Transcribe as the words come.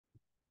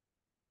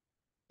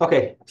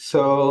Okay,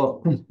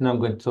 so now I'm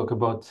going to talk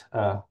about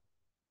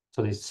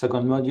so this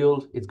second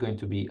module is going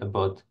to be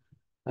about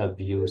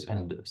views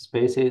and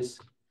spaces.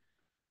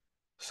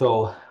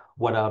 So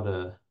what are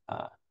the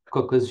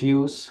Kokkos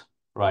views,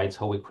 right?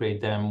 How we create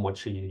them, what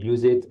should you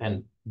use it,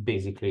 and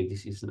basically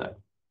this is like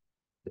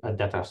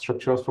data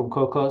structures from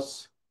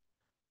Kokkos.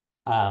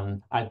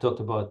 I talked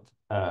about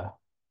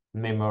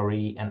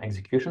memory and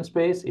execution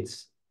space. It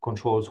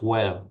controls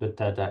where the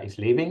data is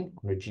living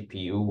on the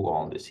GPU or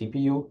on the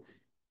CPU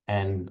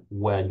and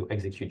where you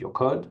execute your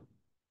code.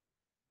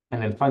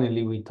 And then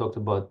finally, we talked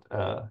about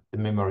the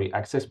memory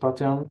access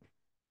pattern.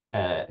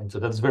 And so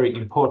that's very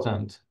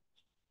important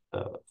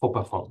for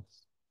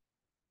performance.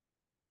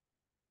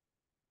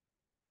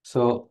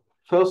 So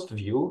first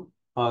view,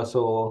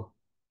 so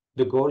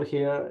the goal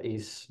here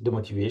is the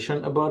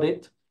motivation about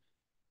it.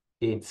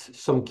 It's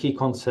some key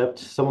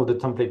concepts, some of the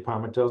template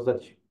parameters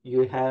that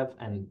you have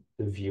and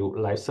the view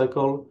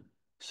lifecycle.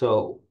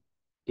 So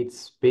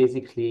it's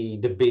basically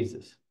the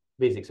basics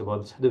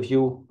about the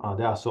view.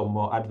 There are some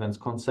more advanced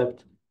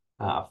concepts.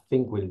 I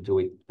think we'll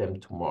do them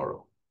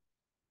tomorrow.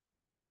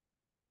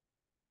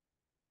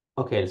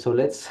 Okay, so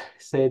let's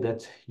say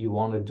that you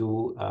want to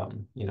do,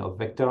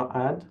 vector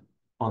add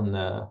on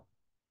the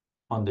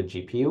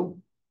GPU.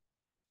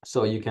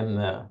 So you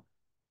can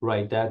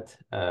write that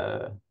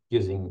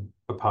using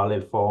a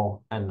parallel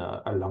for and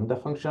a lambda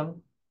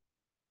function,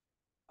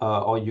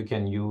 or you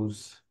can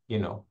use,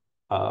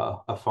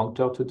 a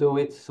functor to do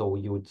it. So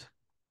you would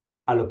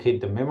allocate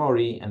the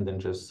memory and then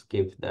just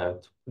give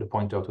the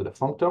pointer to the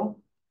functor.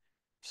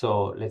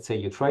 So let's say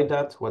you try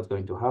that. What's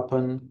going to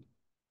happen?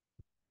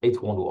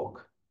 It won't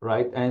work,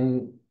 right?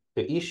 And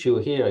the issue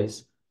here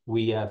is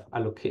we have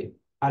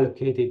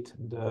allocated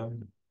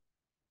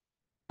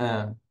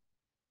uh,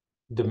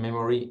 the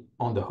memory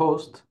on the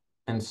host.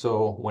 And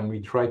so when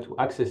we try to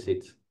access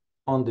it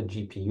on the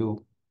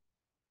GPU,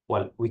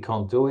 well, we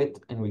can't do it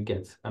and we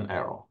get an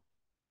error.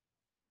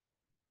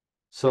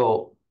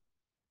 So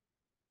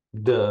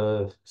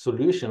the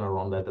solution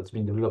around that's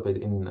been developed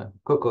in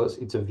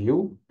Kokkos, it's a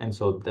view. And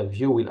so the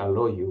view will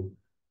allow you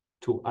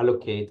to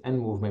allocate and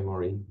move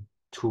memory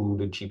to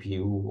the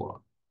GPU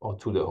or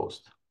to the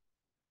host.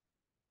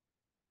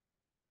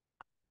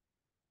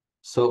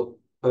 So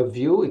a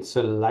view, it's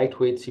a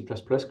lightweight C++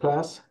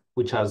 class,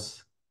 which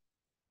has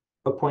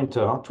a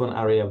pointer to an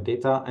array of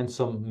data and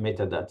some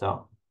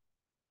metadata.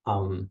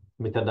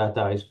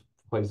 Metadata is,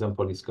 for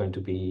example, it's going to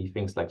be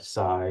things like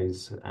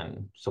size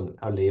and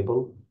a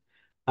label.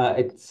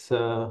 It's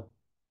a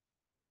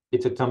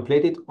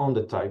templated on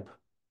the type.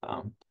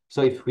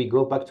 So if we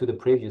go back to the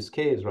previous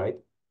case, right,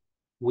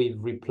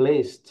 we've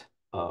replaced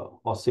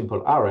our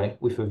simple array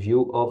with a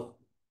view of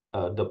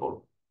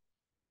double.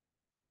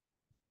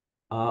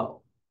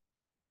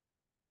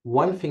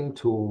 One thing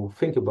to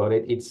think about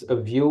it, it's a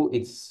view,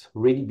 it's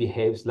really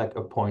behaves like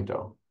a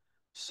pointer.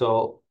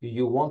 So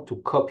you want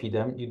to copy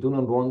them. You do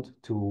not want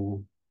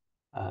to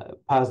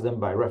pass them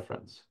by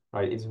reference,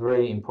 right? It's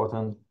very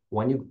important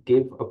when you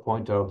give a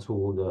pointer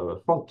to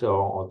the functor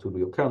or to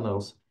your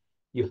kernels,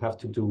 you have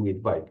to do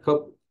it by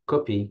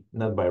copy,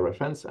 not by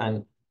reference.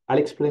 And I'll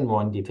explain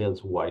more in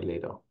details why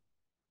later.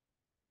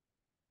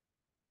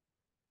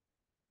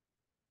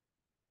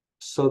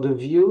 So the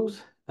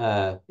views,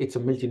 it's a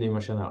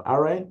multidimensional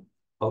array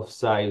of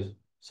size.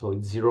 So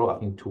it's 0, I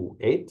think, to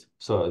 8.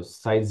 So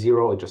size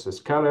 0 is just a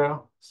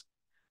scalar.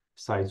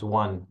 Size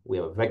 1, we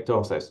have a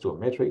vector. Size 2, a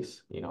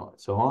matrix, and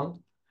so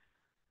on.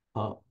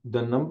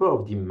 The number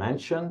of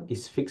dimension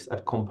is fixed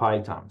at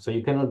compile time. So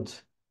you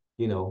cannot,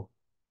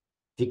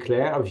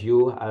 declare a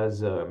view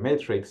as a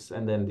matrix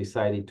and then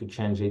decide to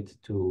change it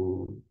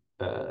to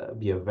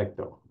be a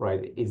vector,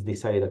 right? It's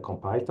decided at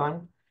compile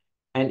time.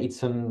 And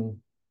it's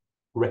an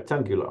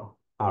rectangular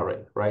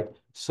array, right?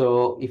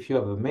 So if you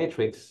have a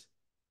matrix,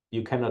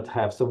 you cannot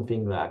have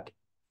something like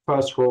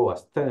first row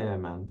has 10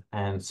 elements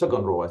and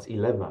second row has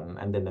 11,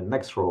 and then the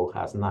next row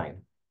has 9.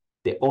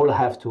 They all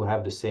have to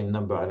have the same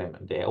number of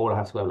elements. They all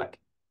have to have like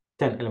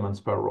 10 elements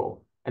per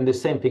row. And the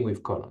same thing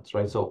with columns,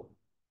 right? So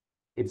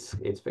it's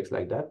fixed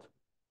like that.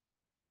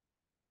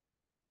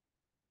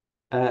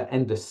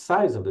 And the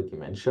size of the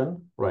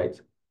dimension, right?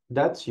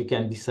 That you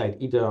can decide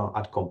either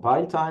at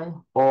compile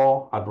time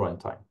or at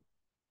runtime.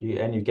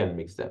 And you can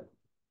mix them.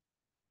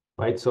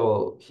 Right,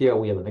 so here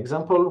we have an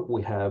example.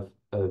 We have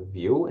a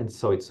view, and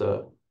so it's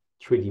a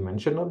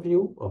three-dimensional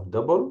view of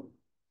double.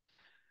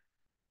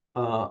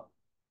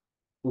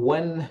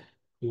 When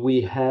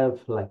we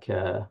have like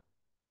a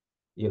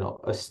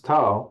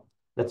star,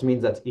 that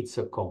means that it's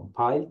a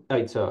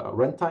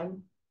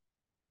runtime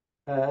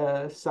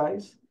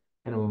size.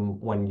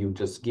 And when you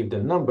just give the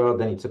number,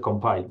 then it's a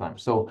compile time.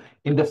 So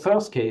in the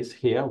first case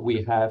here,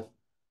 we have,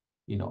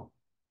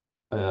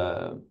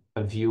 a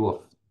view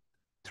of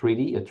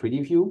 3D, a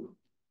 3D view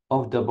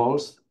of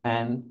doubles,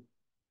 and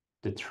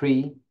the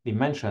 3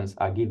 dimensions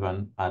are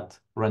given at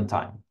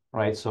runtime,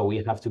 right? So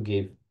we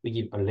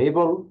give a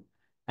label,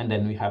 and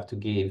then we have to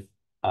give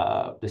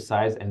the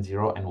size and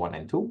 0 and 1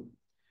 and 2.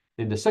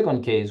 In the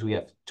second case, we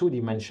have 2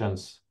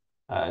 dimensions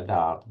that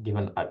are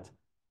given at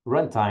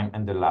runtime,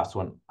 and the last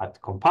one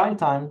at compile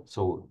time.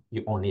 So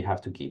you only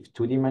have to give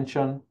 2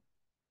 dimension.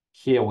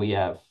 Here we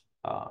have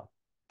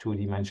 2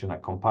 dimension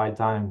at compile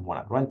time, 1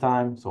 at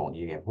runtime, so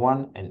you have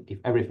 1. And if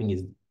everything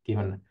is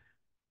given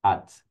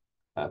at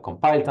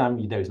compile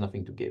time, there is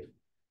nothing to give.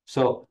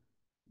 So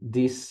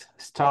these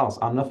stars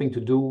are nothing to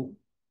do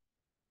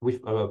with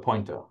a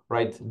pointer,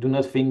 right? Do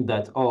not think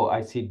that, oh,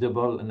 I see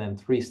double and then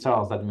 3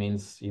 stars. That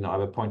means, I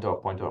have a pointer,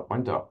 pointer,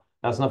 pointer.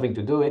 That's nothing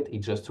to do it.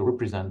 It's just to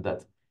represent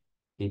that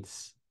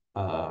it's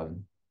a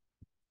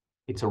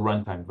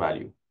runtime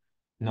value.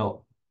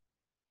 Now,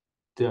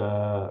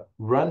 the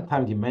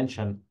runtime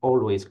dimension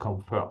always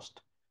come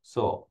first.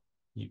 So,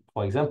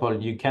 for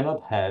example, you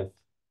cannot have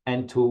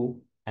n2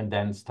 and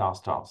then star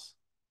stars.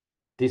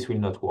 This will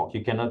not work.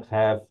 You cannot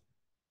have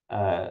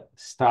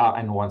star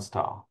and 1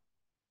 star.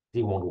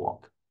 It won't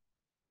work.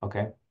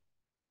 Okay.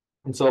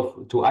 And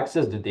so to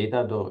access the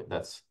data, though,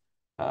 that's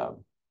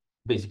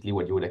basically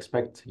what you would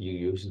expect. You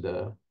use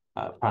the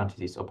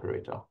parentheses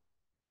operator.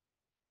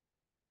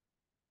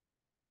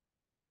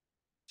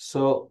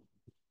 So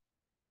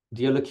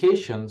the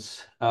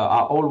allocations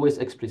are always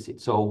explicit.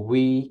 So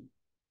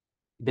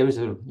there is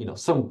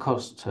some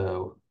cost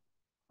of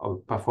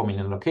performing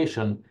an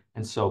allocation,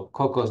 and so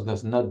Kokkos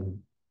does not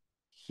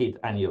hit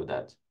any of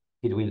that.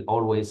 It will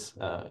always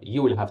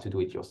you will have to do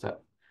it yourself.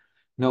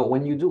 Now,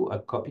 when you do a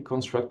copy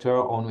constructor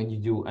or when you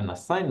do an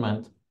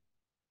assignment,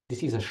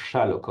 this is a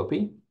shallow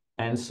copy,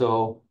 and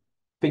so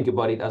think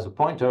about it as a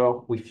pointer.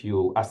 If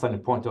you assign a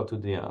pointer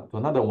to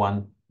another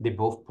one, they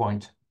both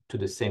point to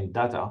the same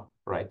data,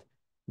 right?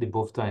 They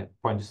both point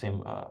to the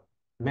same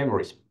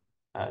memory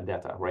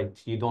data, right?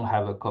 You don't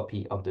have a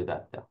copy of the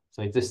data.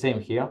 So it's the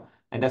same here.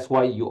 And that's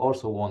why you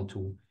also want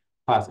to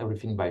pass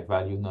everything by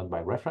value, not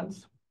by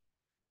reference.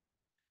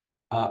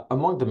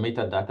 Among the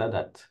metadata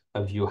that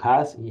a view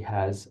has, it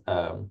has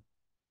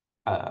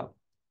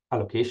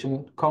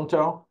allocation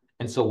counter.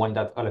 And so when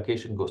that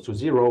allocation goes to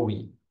 0,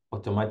 we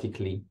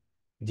automatically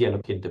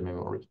deallocate the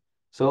memory.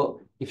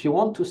 So if you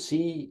want to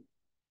see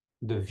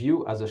the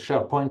view as a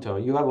shared pointer,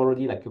 you have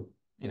already like a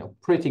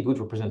pretty good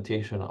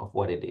representation of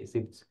what it is.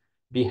 It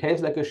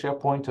behaves like a shared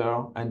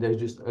pointer, and there's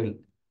just a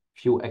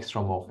few extra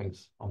more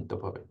things on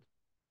top of it.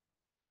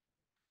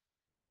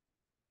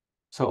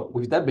 So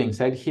with that being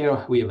said,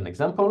 here we have an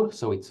example.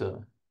 So it's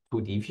a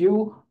 2D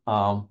view.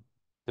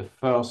 The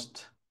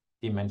first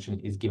dimension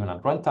is given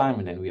at runtime,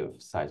 and then we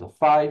have size of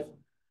 5.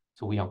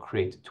 So we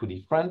create 2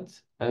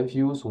 different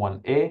views,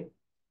 one A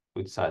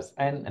with size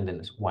n, and then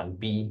there's one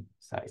B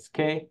size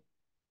k.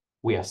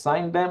 We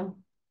assign them.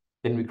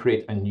 Then we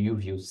create a new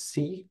view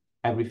C.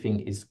 Everything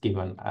is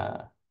given,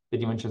 the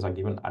dimensions are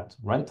given at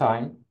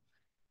runtime.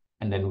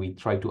 And then we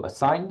try to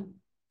assign,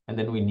 and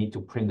then we need to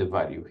print the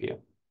value here.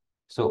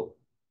 So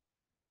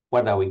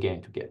what are we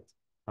going to get,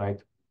 right?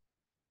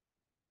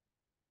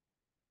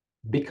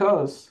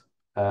 Because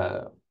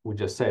we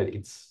just said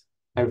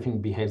everything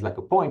behaves like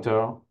a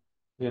pointer,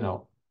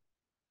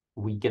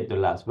 we get the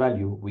last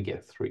value, we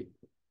get 3.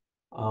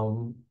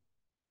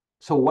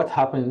 So what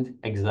happened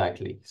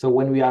exactly? So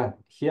when we are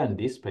here in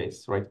this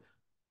space, right,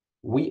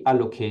 we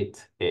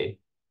allocate A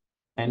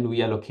and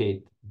we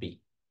allocate B.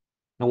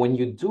 Now, when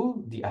you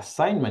do the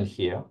assignment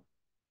here,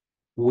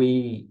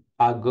 we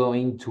are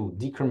going to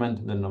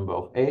decrement the number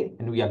of A,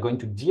 and we are going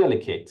to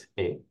deallocate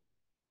A,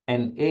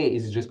 and A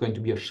is just going to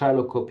be a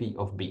shallow copy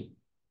of B.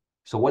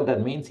 So what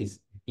that means is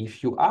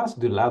if you ask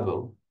the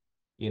level,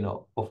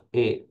 of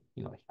A,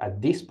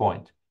 at this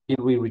point, it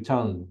will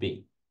return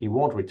B. It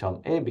won't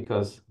return A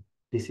because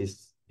this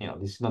is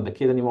not the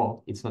case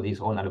anymore. It's not its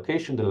own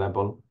allocation. The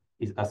label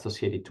is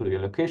associated to the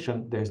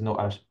allocation. There is no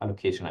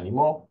allocation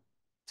anymore.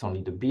 It's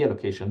only the B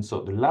allocation.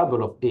 So the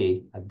label of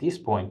A at this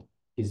point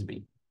is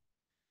B.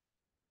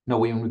 Now,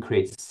 when we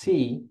create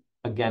C,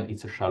 again,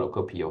 it's a shallow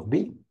copy of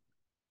B.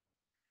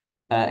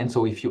 And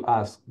so if you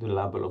ask the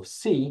label of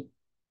C,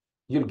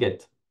 you'll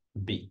get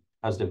B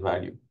as the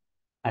value.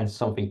 And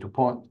something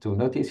to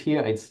notice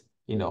here, it's,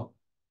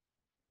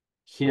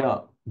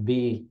 here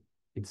B,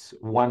 it's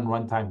 1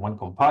 runtime, 1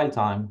 compile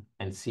time,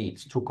 and C,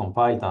 it's 2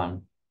 compile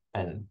time,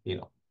 and,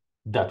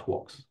 that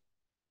works.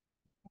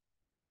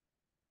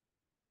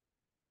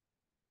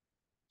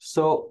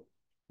 So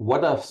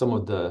what are some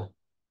of the,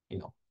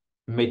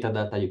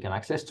 metadata you can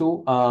access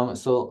to?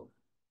 So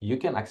you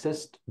can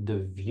access the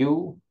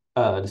view,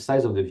 the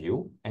size of the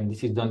view, and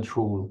this is done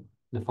through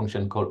the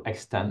function called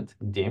extend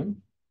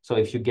dim. So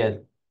if you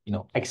get,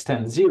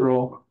 extend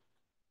 0,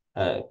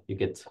 you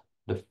get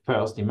the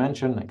first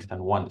dimension,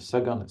 extend 1, the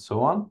second, and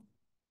so on.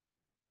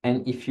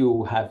 And if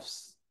you have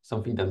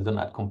something that's done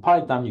at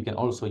compile time, you can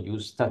also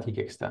use static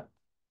extend.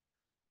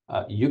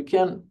 You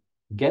can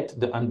get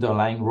the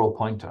underlying row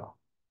pointer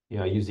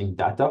using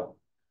data.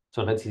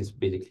 So that is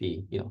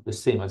basically the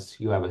same as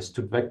you have a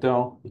std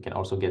vector. You can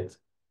also get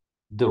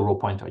the row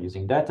pointer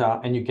using data,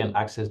 and you can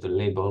access the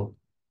label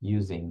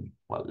using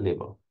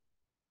label.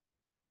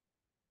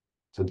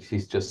 So this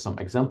is just some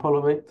example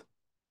of it.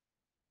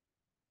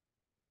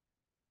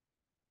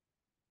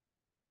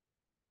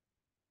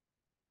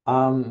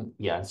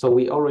 Yeah, so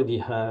we already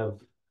have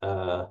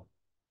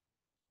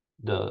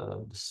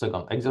the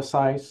second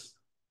exercise.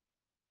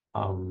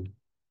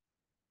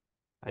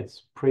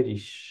 It's pretty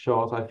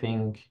short, I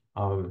think.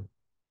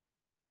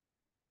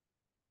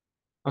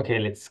 Okay,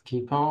 let's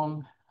keep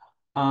on.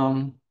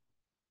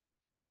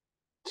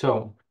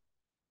 So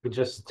we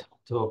just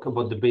talk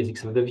about the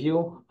basics of the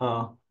view.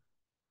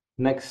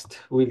 Next,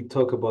 we'll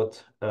talk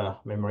about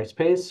memory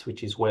space,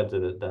 which is where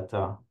the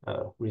data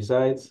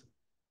resides.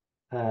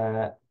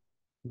 The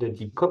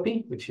deep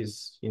copy, which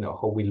is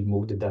how we'll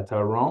move the data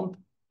around,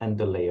 and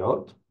the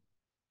layout.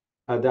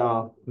 There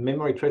are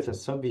memory trace and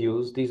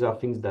subviews. These are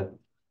things that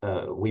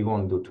we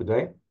won't do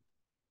today.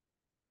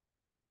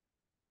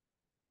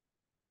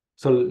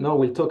 So now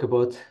we'll talk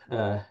about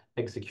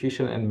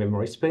execution and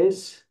memory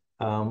space.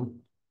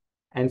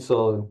 And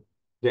so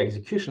the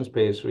execution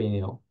space,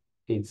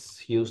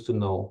 it's used to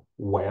know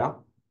where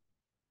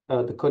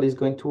the code is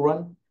going to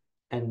run,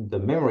 and the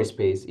memory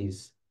space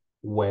is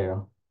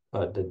where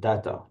the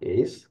data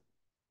is.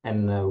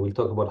 And we'll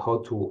talk about how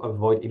to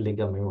avoid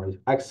illegal memory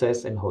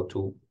access and how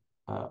to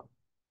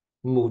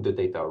move the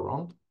data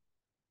around.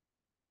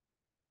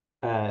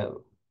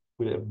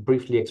 We'll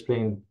briefly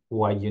explain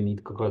why you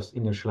need Kokkos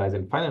initialize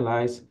and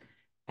finalize.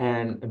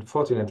 And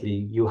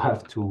unfortunately, you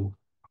have to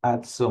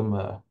add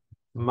some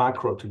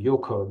macro to your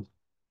code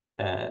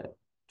to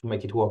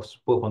make it work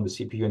both on the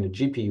CPU and the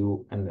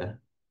GPU, and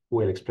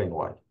we'll explain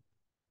why.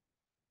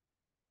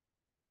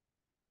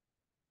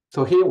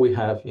 So here we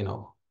have,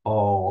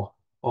 our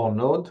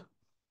node.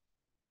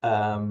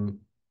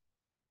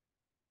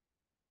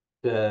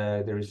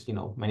 There is,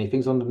 many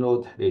things on the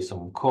node. There's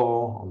some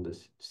core on the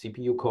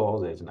CPU core.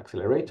 There's an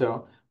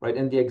accelerator, right?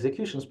 And the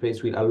execution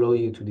space will allow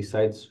you to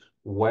decide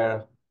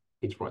where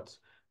it runs.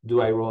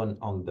 Do I run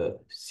on the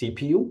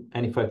CPU?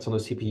 And if it's on the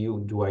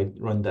CPU, do I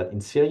run that in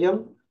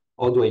serial,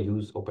 or do I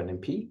use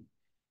OpenMP?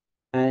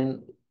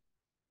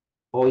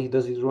 Or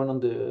does it run on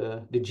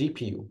the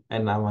GPU?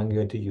 And now I'm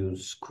going to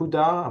use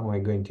CUDA. Am I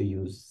going to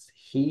use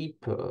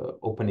heap,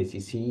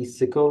 OpenACC,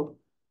 SYCL,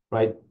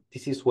 right?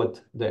 This is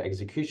what the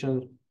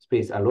execution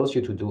space allows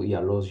you to do. It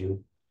allows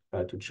you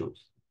to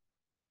choose.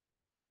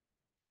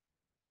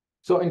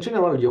 So in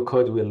general, your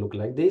code will look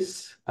like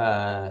this.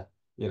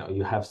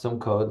 You have some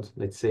code,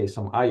 let's say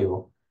some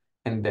IO,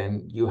 and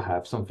then you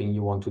have something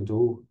you want to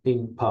do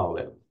in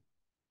parallel.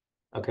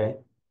 Okay.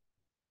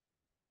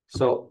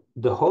 So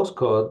the host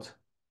code,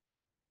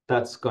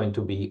 that's going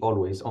to be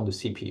always on the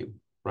CPU,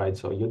 right?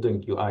 So you're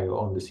doing your IO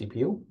on the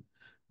CPU.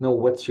 Now,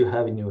 what you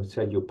have in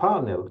your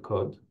parallel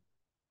code,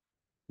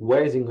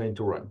 where is it going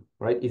to run,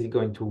 right? Is it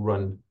going to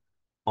run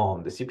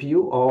on the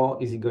CPU, or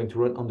is it going to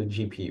run on the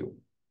GPU?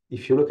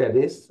 If you look at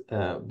this,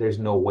 there's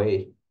no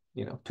way,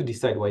 to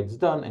decide why it's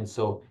done. And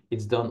so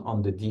it's done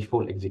on the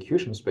default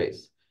execution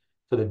space.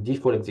 So the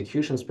default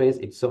execution space,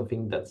 it's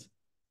something that's,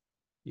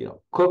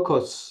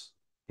 Kokkos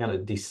kind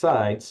of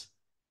decides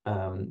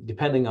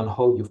depending on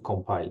how you've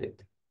compiled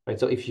it, right?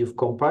 So if you've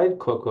compiled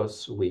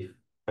Kokkos with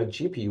a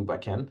GPU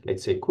backend,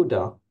 let's say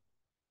CUDA,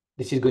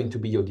 this is going to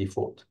be your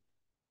default.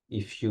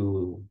 If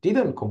you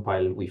didn't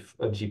compile with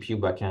a GPU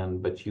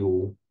backend, but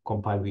you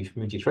compile with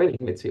multi-threading,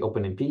 let's say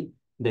OpenMP,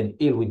 then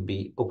it would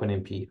be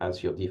OpenMP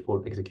as your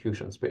default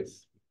execution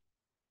space.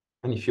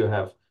 And if you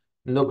have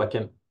no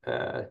backend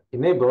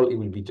enabled, it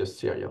will be just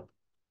serial.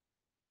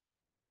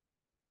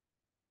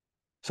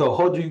 So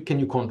how can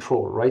you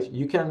control, right?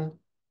 You can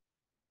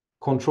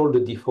control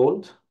the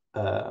default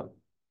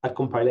at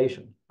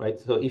compilation, right?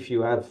 So if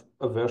you have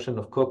a version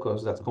of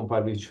Kokkos that's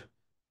compiled with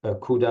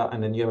CUDA,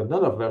 and then you have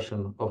another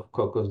version of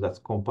Kokkos that's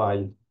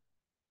compiled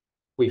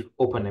with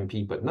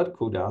OpenMP, but not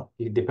CUDA,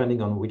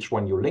 depending on which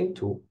one you link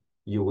to,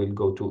 you will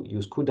go to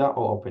use CUDA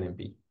or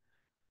OpenMP.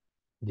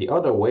 The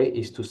other way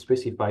is to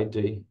specify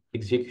the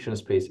execution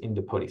space in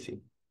the policy.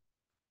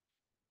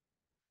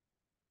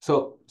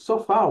 So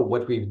far,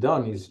 what we've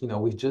done is,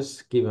 we've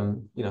just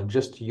given,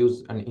 just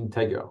use an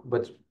integer.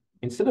 But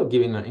instead of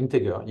giving an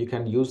integer, you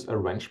can use a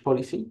range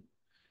policy.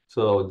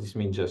 So this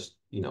means just,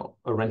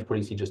 a range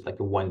policy, just like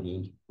a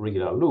 1D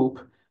regular loop.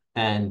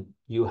 And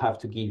you have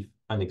to give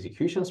an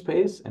execution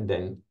space. And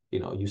then,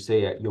 you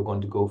say you're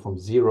going to go from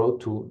 0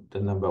 to the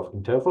number of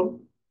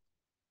interval.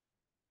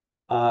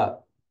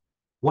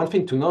 One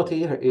thing to note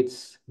here,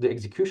 it's the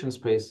execution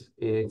space.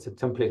 It's a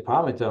template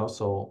parameter,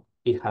 so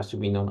it has to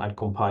be known at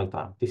compile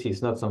time. This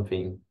is not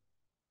something,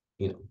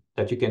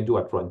 that you can do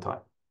at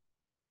runtime.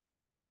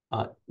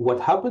 What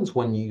happens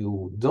when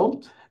you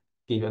don't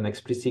give an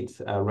explicit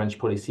range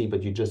policy,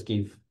 but you just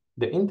give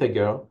the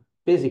integer?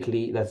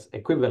 Basically, that's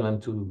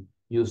equivalent to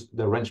use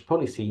the range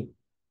policy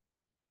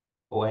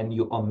when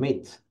you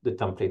omit the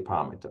template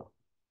parameter,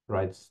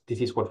 right? This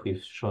is what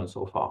we've shown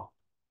so far.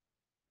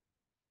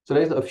 So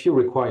there's a few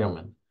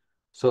requirements.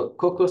 So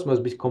Kokkos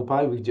must be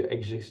compiled with the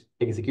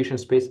execution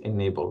space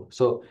enabled.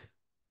 So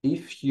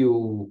if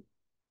you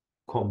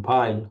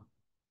compile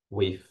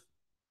with,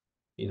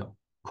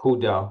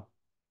 CUDA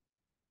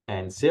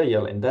and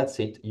serial, and that's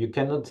it, you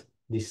cannot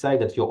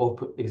decide that your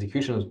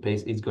execution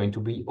space is going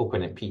to be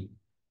OpenMP.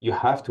 You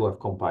have to have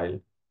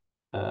compiled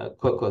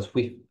Kokkos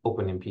with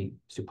OpenMP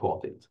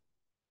supported.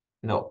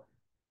 Now,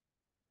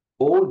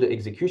 all the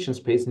execution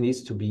space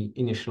needs to be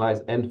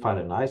initialized and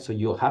finalized. So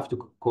you have to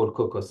call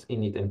Kokkos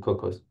init and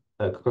Kokkos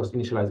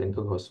initialize and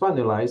Kokkos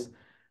finalize.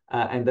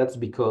 And that's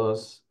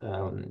because,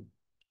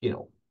 you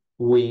know,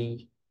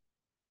 we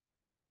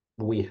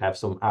have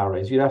some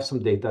arrays. You have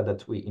some data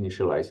that we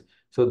initialize.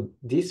 So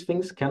these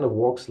things kind of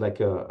works like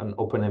an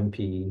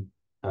OpenMP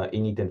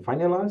init and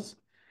finalize.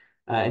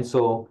 And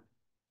so,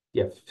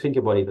 yeah, think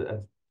about it.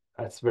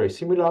 That's very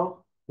similar.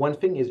 One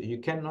thing is you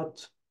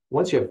cannot,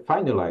 once you have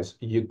finalized,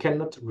 you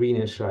cannot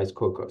reinitialize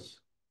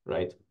Kokkos,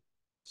 right?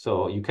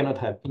 So you cannot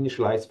have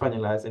initialize,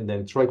 finalize, and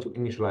then try to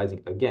initialize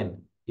it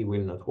again. It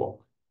will not work.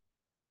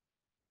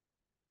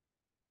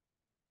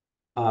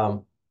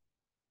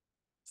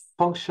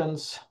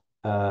 Functions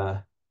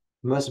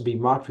must be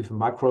marked with a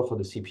macro for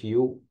the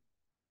CPU,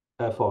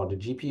 for the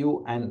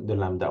GPU, and the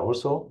Lambda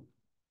also.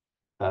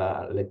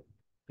 Let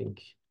think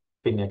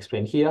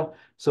explain here.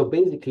 So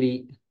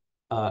basically,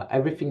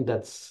 everything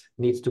that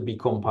needs to be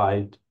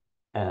compiled,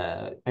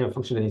 any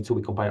function that needs to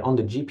be compiled on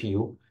the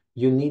GPU,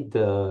 you need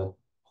the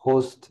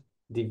host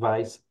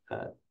device,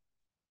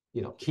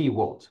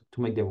 keyword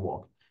to make them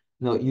work.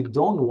 Now, you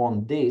don't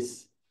want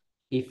this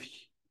if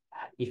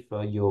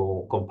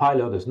your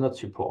compiler does not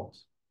support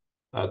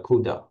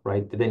CUDA,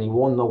 right? Then you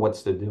won't know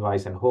what's the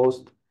device and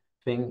host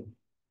thing,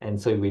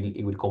 and so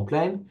it will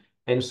complain.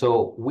 And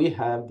so we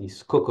have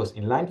this Kokkos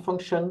inline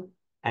function,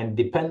 and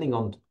depending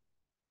on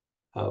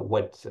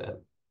what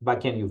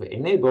backend you've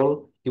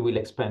enabled, it will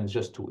expand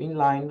just to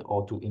inline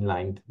or to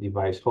inline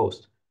device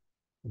host.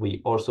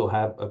 We also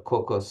have a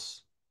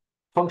Kokkos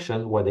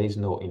function where there is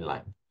no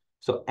inline.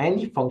 So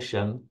any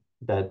function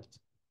that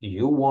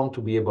you want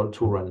to be able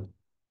to run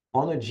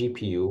on a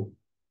GPU,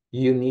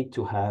 you need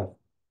to have,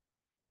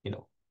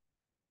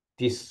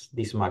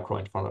 this macro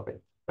in front of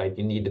it, right?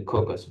 You need the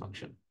Kokkos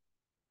function.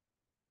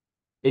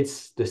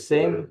 It's the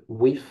same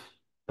with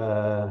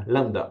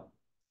Lambda,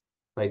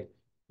 right?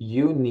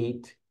 You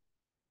need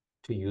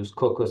to use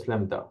Kokkos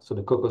Lambda. So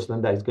the Kokkos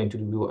Lambda is going to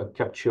do a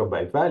capture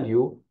by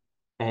value.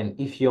 And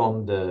if you're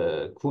on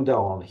the CUDA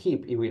or on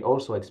heap, it will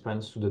also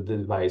expand to the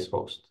device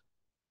host.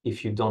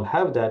 If you don't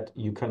have that,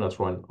 you cannot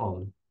run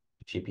on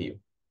GPU.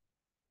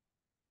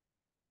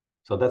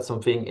 So that's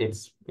something,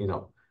 it's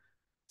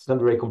not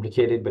very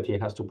complicated, but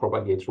it has to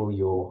propagate through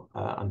your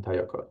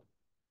entire code.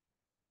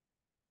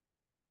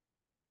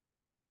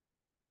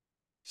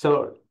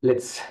 So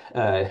let's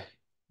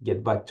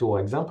get back to our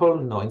example.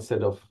 Now,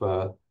 instead of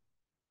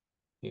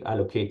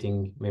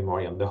allocating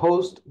memory on the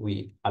host,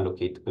 we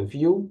allocate a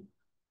view.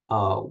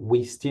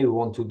 We still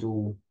want to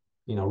do,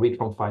 read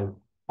from file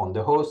on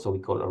the host, so we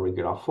call a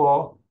regular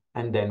for,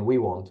 and then we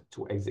want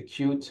to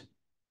execute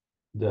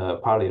the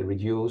parallel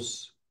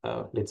reduce,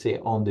 let's say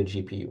on the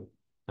GPU,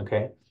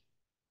 okay?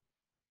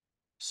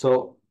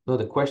 So now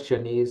the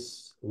question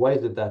is, where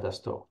is the data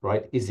stored,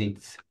 right? Is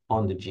it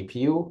on the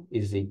GPU?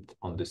 Is it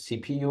on the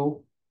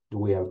CPU? Do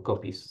we have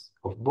copies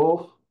of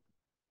both,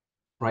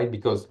 right?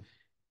 Because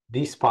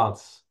these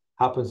parts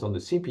happens on the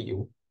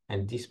CPU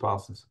and these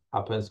parts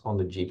happens on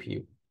the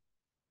GPU.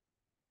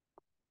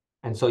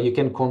 And so you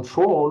can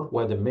control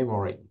where the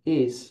memory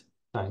is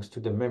thanks to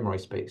the memory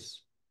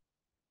space.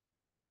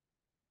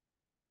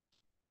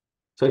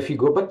 So if you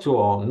go back to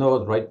our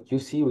node, right, you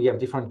see we have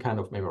different kind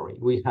of memory.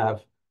 We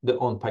have the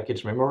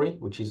on-package memory,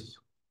 which is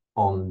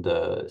on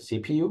the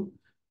CPU.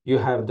 You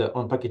have the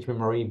on-package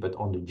memory, but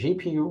on the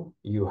GPU,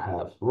 you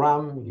have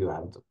RAM, you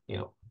have,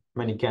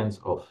 many kinds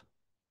of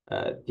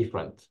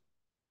different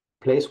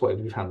place where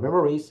different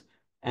memories,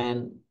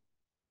 and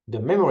the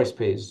memory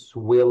space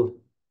will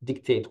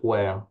dictate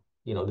where,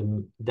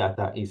 the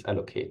data is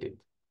allocated.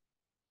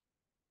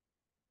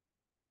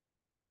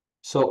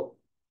 So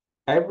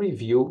every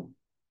view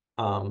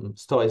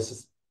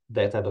stores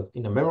data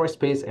in a memory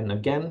space. And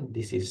again,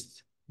 this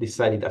is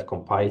decided at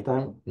compile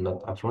time,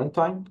 not at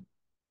runtime.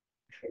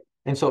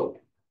 And so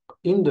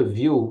in the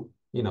view,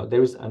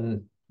 there is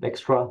an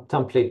extra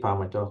template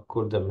parameter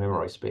called the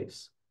memory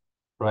space,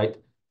 right?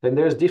 Then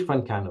there's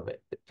different kind of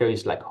it. There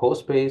is like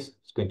host space,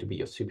 it's going to be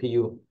your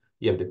CPU.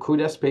 You have the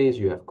CUDA space,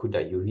 you have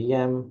CUDA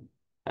UVM,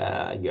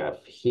 you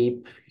have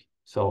heap,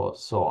 so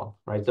on,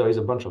 right? There is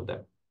a bunch of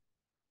them.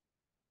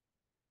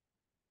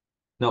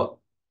 Now,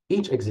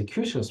 each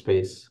execution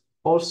space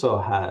also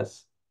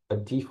has a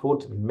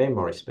default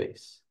memory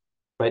space,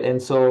 right?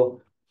 And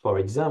so, for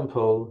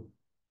example,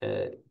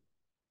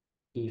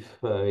 if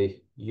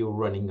you're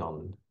running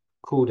on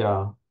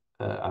CUDA,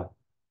 I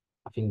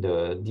think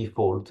the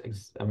default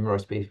memory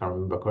space, if I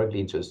remember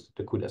correctly, is just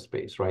the CUDA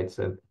space, right?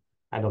 So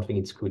I don't think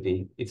it's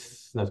CUDA,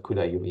 it's not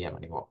CUDA UVM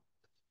anymore.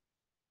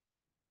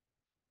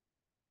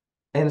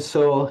 And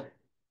so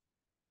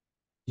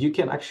you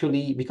can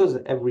actually, because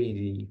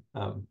every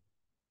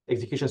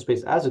execution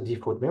space has a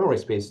default memory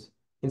space,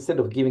 instead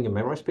of giving a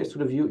memory space to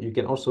the view, you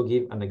can also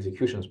give an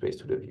execution space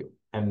to the view.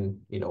 And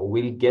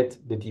we'll get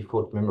the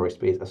default memory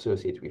space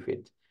associated with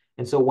it.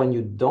 And so when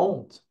you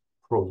don't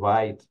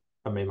provide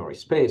a memory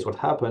space, what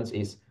happens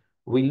is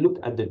we look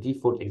at the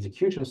default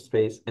execution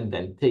space and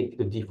then take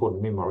the default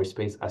memory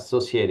space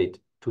associated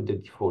to the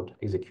default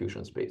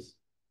execution space.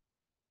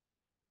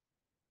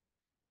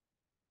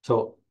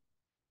 So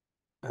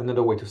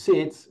another way to see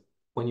it,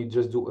 when you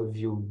just do a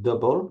view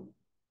double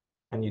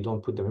and you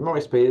don't put the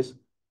memory space,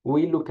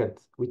 we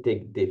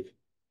take the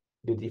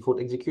default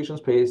execution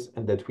space,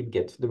 and that we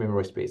get the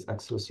memory space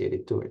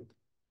associated to it.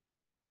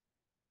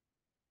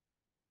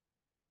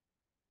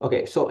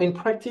 Okay, so in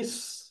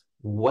practice,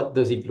 what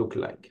does it look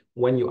like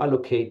when you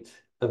allocate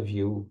a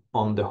view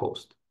on the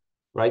host,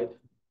 right?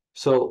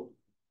 So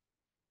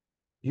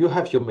you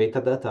have your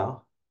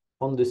metadata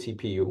on the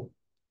CPU,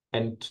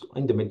 and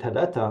in the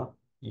metadata,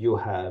 you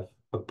have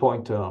a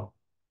pointer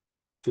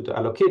to the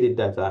allocated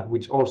data,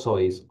 which also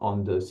is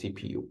on the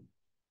CPU.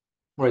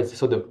 Right,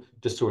 so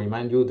just to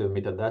remind you, the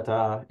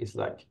metadata is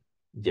like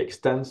the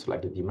extent,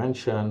 like the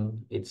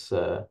dimension. It's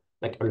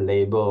like a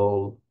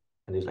label,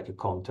 and there's like a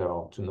counter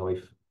to know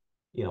if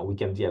we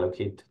can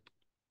deallocate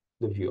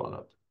the view or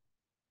not.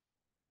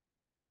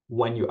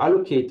 When you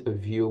allocate a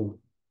view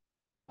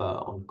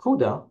on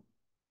CUDA,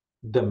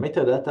 the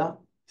metadata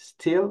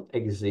still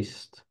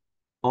exists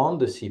on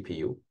the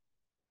CPU,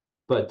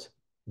 but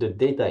the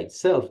data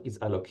itself is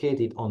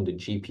allocated on the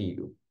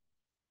GPU.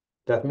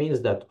 That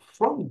means that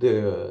from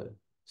the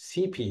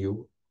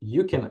CPU,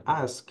 you can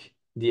ask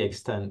the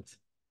extent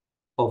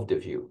of the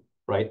view,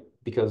 right?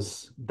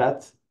 Because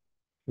that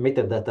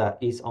metadata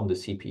is on the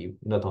CPU,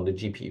 not on the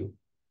GPU.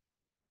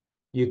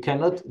 You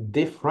cannot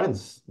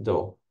difference,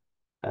 though,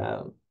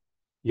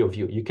 your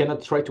view. You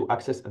cannot try to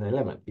access an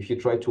element. If you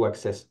try to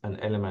access an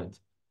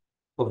element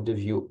of the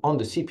view on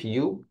the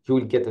CPU, you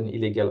will get an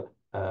illegal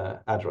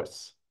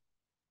address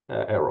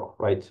error,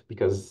 right?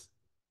 Because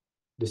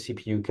the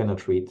CPU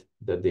cannot read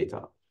the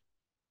data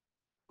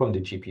from the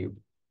GPU.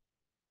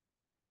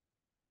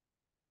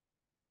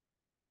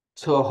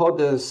 So how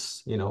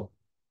does,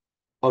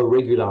 a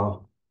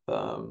regular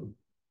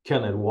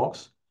kernel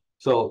works?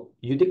 So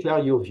you declare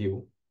your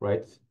view,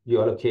 right?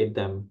 You allocate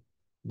them.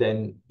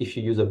 Then if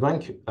you use a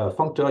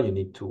functor, you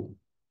need to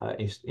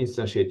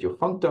instantiate your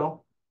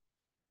functor.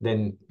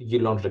 Then you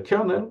launch the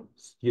kernel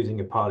using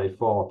a parallel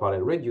for or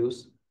parallel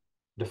reduce.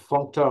 The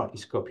functor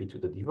is copied to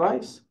the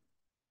device.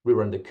 We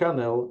run the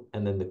kernel,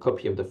 and then the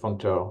copy of the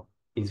functor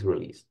is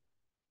released.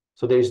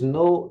 So there is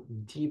no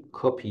deep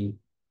copy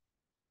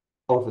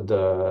of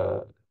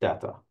the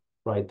data,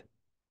 right?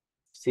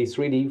 This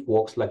really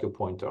works like a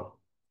pointer.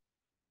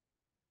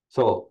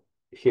 So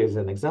here's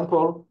an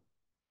example.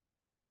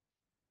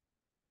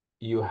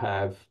 You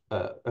have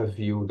a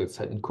view that's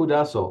in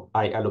CUDA, so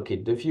I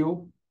allocate the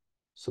view.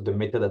 So the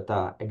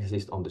metadata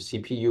exists on the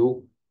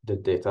CPU, the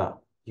data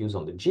used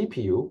on the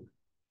GPU.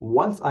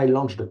 Once I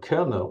launch the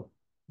kernel,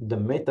 the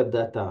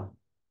metadata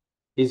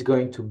is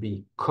going to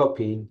be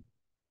copied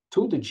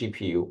to the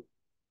GPU.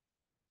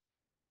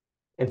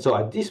 And so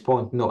at this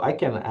point, no, I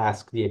can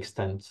ask the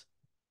extent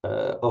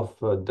of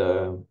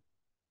the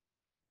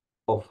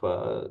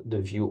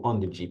view on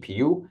the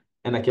GPU,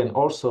 and I can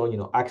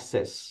also,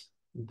 access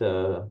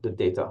the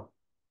data.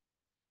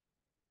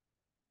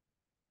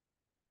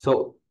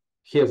 So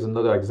here's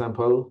another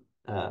example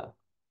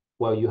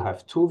where you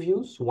have two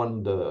views,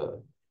 one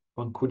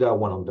on CUDA,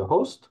 one on the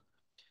host.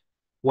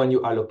 When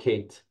you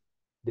allocate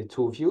the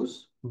two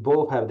views,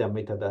 both have their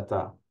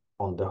metadata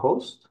on the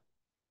host,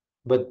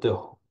 but the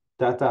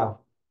data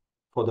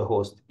for the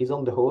host is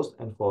on the host,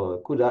 and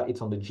for CUDA,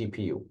 it's on the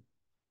GPU.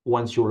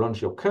 Once you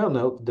launch your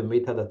kernel, the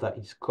metadata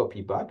is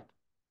copied back.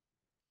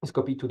 It's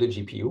copied to the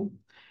GPU.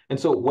 And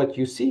so what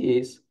you see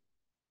is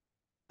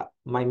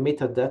my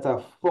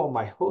metadata for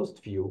my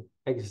host view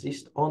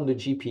exists on the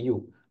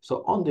GPU.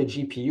 So on the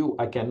GPU,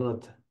 I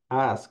cannot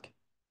ask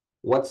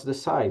what's the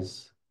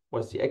size,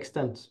 what's the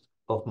extent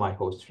of my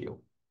host view.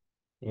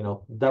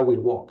 That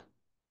will work.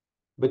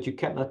 But you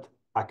cannot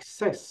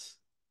access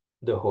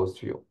the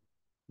host view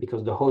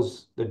because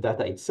the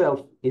data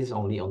itself is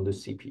only on the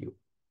CPU.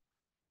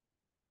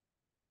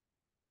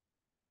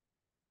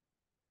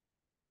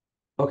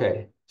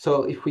 Okay,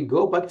 so if we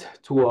go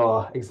back to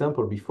our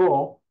example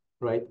before,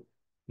 right?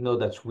 Know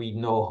that we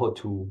know how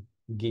to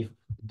give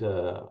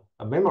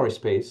a memory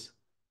space.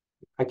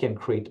 I can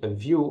create a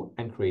view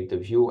and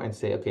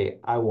say, okay,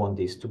 I want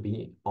this to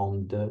be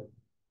on the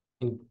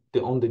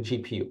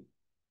GPU.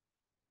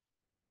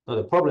 Now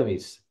the problem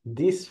is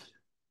this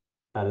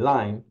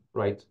line,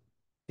 right?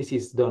 This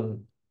is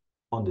done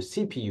on the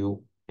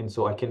CPU, and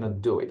so I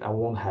cannot do it. I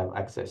won't have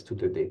access to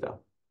the data.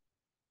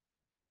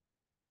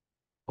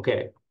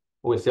 Okay,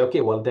 we'll say,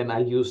 okay, well, then I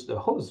use the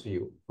host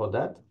view for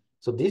that.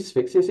 So this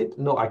fixes it.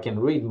 No, I can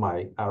read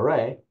my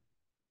array,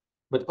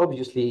 but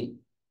obviously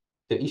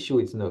the issue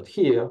is not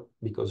here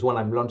because when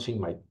I'm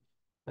launching my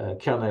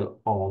kernel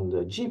on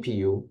the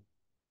GPU,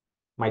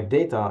 my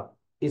data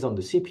is on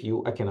the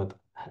CPU. I cannot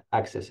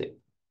access it.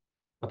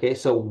 Okay,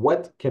 so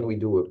what can we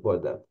do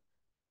about that?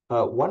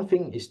 One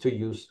thing is to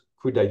use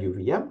CUDA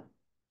UVM.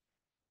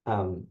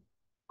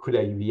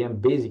 CUDA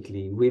UVM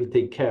basically will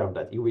take care of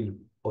that. It will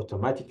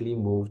automatically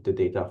move the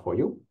data for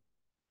you.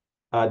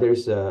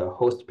 There's a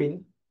host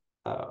pin.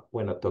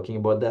 We're not talking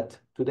about that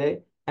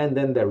today. And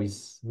then there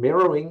is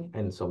mirroring.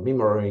 And so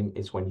mirroring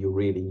is when you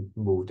really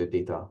move the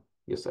data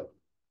yourself.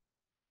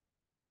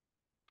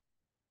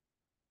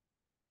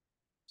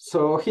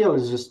 So here,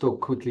 let's just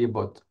talk quickly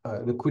about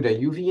the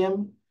CUDA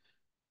UVM.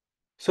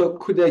 So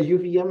CUDA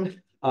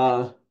UVM,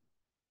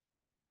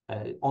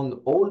 on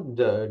all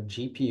the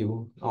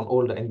GPU, on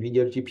all the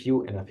NVIDIA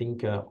GPU, and I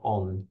think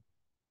on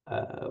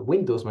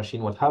Windows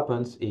machine, what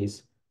happens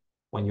is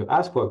when you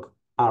ask for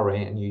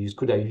array and you use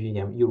CUDA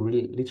UVM, you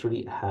really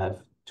literally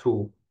have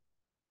two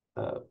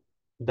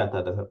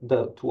data.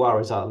 The two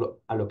arrays are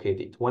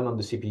allocated, one on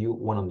the CPU,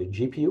 one on the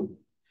GPU.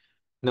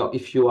 Now,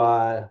 if you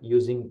are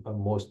using a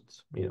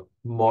most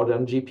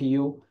modern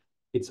GPU,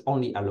 it's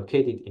only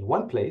allocated in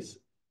one place,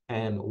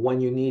 and when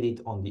you need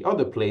it on the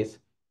other place,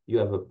 you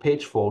have a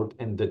page fault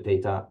and the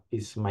data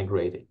is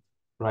migrated,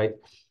 right?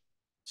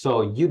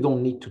 So you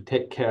don't need to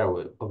take care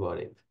about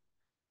it.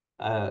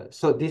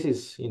 So this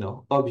is,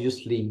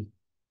 obviously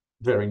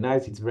very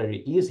nice. It's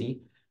very easy.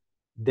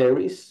 There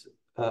is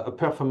a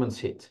performance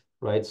hit,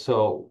 right?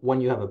 So when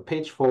you have a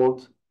page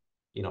fault,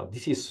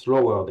 this is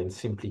slower than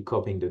simply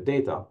copying the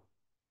data.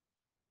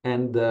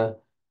 And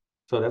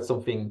so that's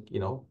something,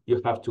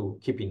 you have to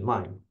keep in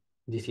mind.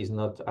 This is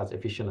not as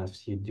efficient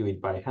as you do it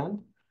by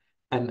hand.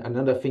 And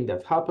another thing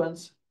that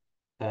happens,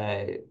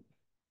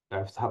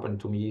 that's happened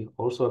to me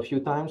also a few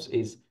times,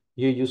 is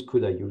you use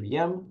CUDA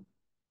UVM,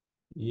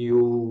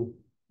 you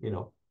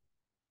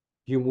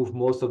move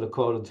most of the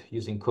code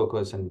using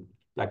Kokkos and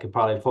like a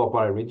parallel for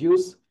parallel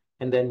reduce,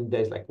 and then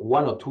there's like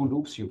one or two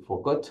loops you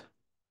forgot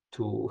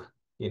to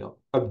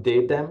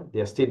update them.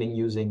 They're still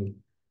using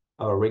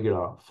a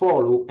regular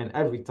for loop, and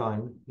every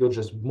time you're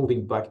just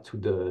moving back to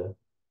the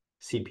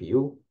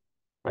CPU,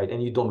 right?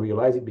 And you don't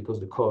realize it because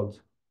the code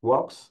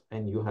works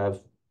and you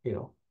have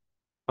an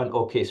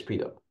okay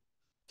speed up.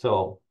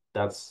 So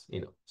that's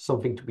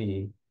something to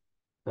be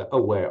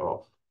aware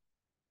of.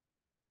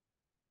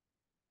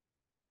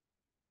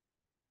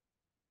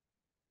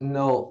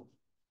 Now,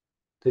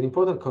 the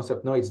important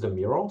concept now is the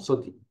mirror.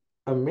 So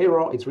a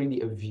mirror is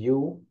really a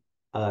view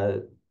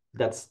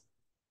that's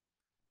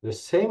the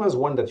same as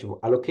one that you've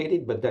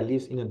allocated, but that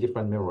lives in a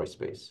different memory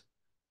space,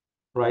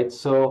 right?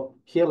 So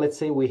here, let's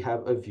say we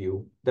have a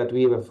view that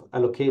we have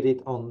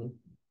allocated on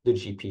the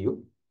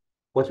GPU.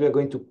 What we are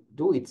going to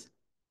do is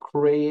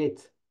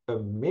create a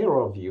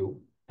mirror view,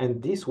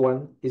 and this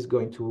one is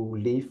going to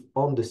live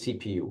on the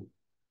CPU,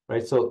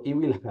 right? So it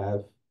will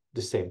have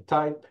the same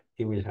type,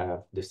 it will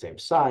have the same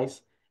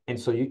size, and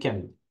so you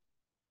can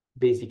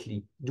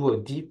basically do a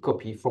deep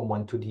copy from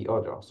one to the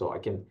other. So I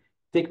can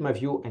take my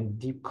view and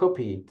deep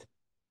copy it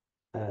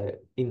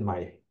in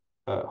my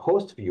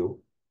host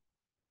view,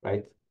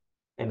 right?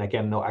 And I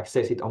can now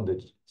access it on the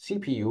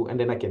CPU, and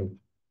then I can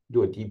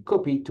do a deep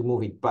copy to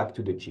move it back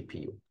to the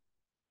GPU.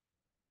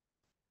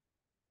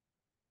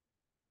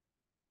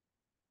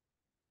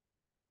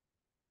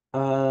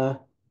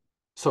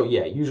 So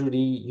yeah,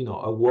 usually,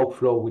 a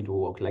workflow will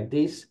work like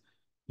this.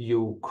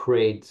 You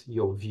create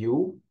your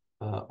view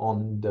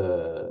on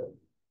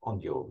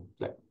your,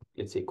 like,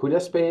 let's say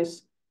CUDA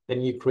space.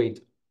 Then you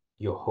create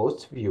your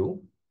host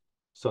view.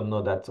 So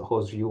know that the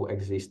host view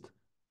exists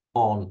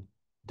on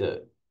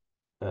the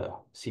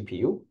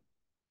CPU.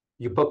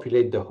 You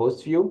populate the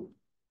host view.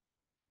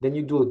 Then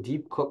you do a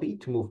deep copy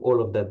to move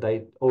all of that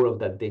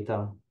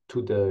data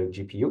to the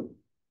GPU.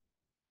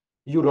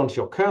 You launch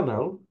your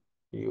kernel.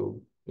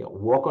 You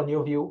work on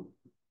your view.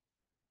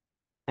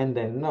 And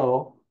then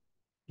now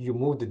you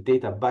move the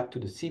data back to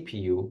the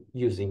CPU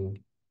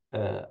using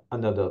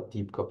another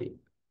deep copy.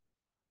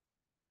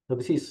 So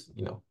this is,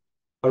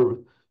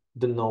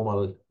 the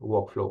normal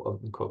workflow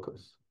of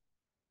Kokkos.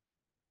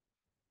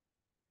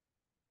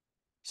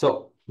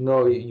 So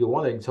now you're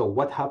wondering, so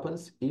what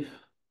happens if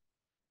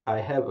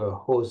I have a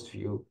host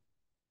view,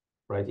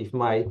 right? If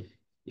I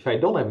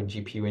don't have a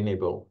GPU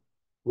enabled,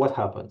 what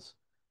happens?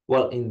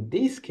 Well, in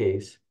this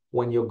case,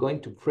 when you're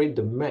going to create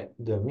the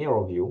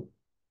mirror view,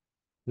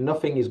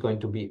 nothing is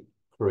going to be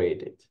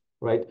created,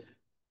 right?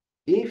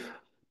 If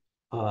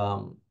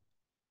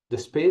the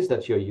space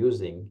that you're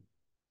using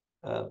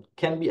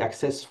can be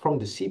accessed from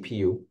the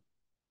CPU,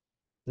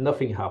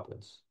 nothing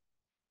happens.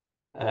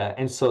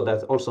 And so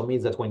that also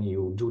means that when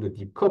you do the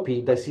deep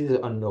copy, this is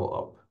a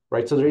no-op,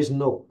 right? So there is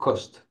no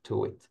cost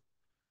to it.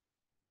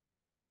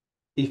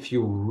 If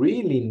you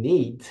really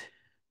need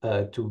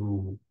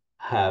to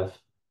have,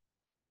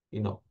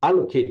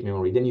 allocate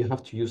memory, then you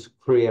have to use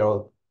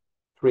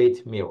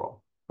create mirror,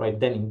 right?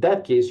 Then in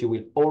that case, you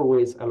will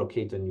always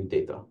allocate a new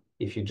data.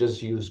 If you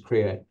just use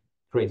create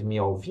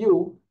mirror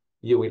view,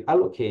 you will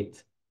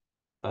allocate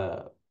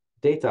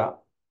data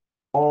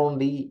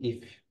only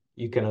if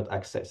you cannot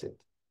access it.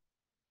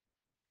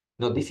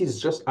 Now, this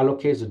is just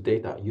allocate the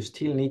data. You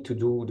still need to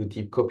do the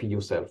deep copy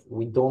yourself.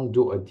 We don't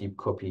do a deep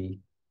copy,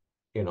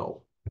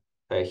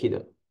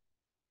 hidden.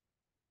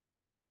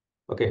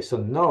 Okay, so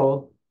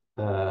now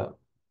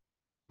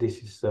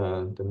this is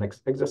the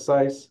next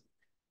exercise.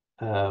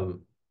 Yeah,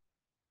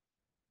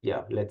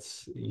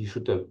 you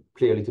should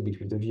play a little bit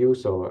with the view.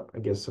 So I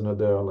guess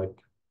another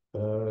like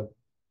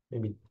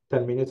maybe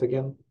 10 minutes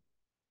again.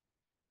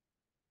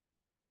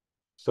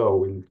 So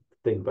we'll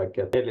take back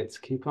at let's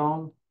keep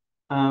on.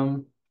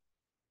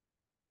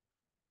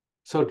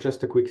 So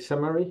just a quick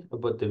summary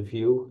about the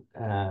view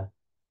and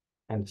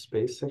the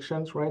space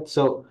sections, right?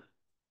 So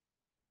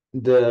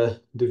the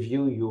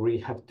view, you really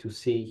have to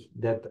see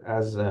that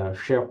as a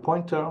shared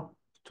pointer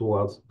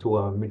towards to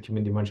a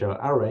multidimensional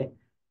array,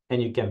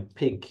 and you can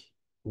pick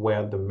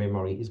where the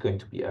memory is going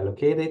to be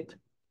allocated.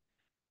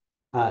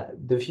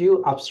 The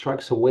view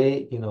abstracts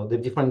away, the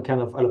different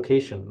kind of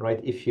allocation, right?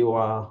 If you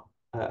are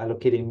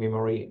allocating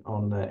memory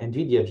on the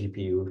NVIDIA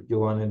GPU, you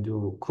want to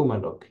do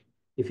cuMalloc.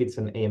 If it's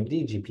an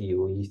AMD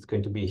GPU, it's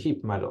going to be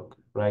heap malloc,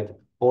 right?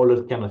 All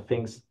those kind of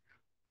things,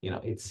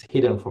 it's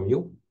hidden from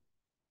you.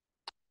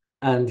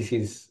 And this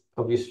is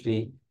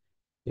obviously,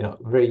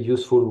 very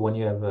useful when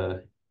you have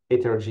a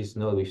heterogeneous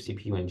node with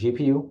CPU and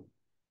GPU.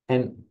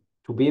 And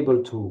to be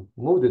able to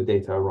move the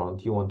data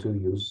around, you want to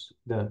use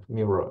the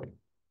mirroring.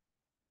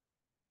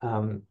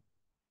 When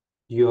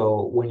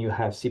you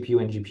have CPU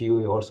and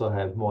GPU, you also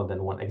have more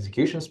than one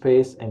execution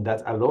space, and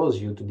that allows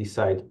you to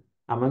decide,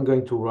 am I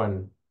going to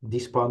run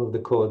this part of the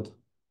code,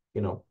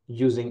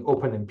 using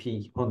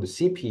OpenMP on the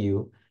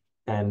CPU,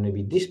 and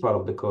maybe this part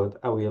of the code,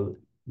 I will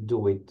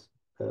do it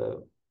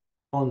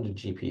on the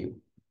GPU.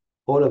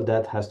 All of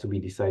that has to be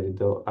decided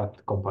though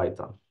at compile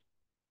time.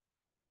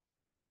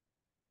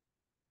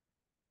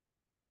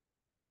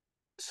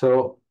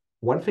 So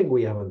one thing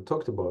we haven't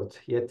talked about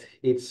yet,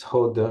 it's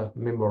how the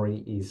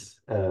memory is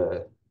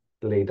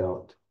laid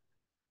out.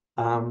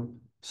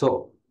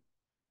 So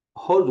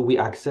how do we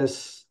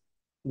access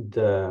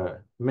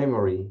the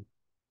memory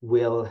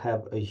will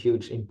have a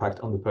huge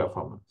impact on the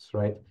performance,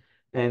 right?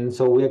 And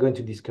so we are going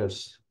to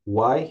discuss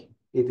why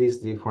it is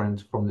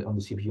different from on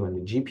the CPU and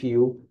the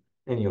GPU,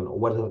 and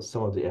what are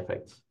some of the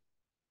effects.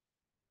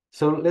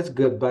 So let's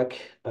get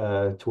back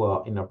to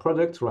our inner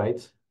product,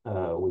 right?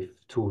 With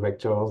two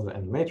vectors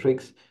and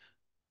matrix.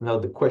 Now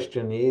the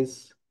question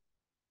is,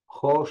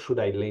 how should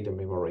I lay the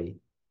memory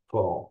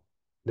for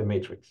the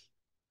matrix,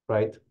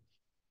 right?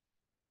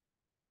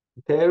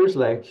 There's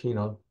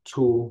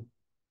two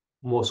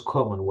most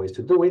common ways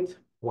to do it.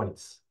 One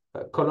is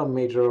column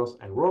measures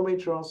and row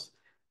measures.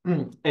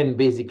 And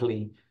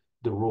basically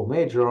the row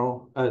measure,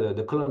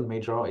 the column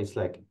measure is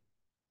like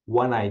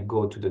when I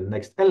go to the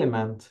next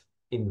element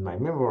in my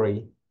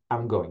memory,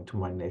 I'm going to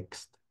my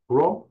next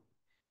row.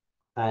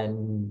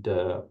 And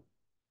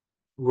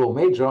row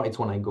major, it's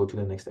when I go to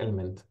the next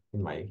element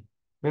in my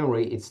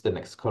memory, it's the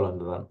next column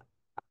that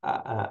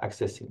I'm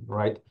accessing,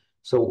 right?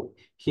 So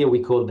here we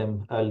call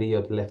them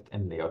layout left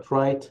and layout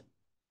right.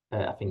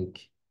 I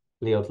think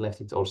layout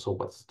left is also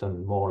what's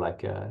done more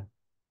like, in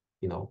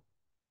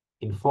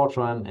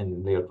Fortran,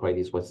 and layout right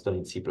is what's done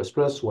in C++,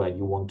 where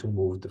you want to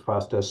move the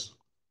fastest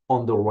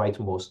on the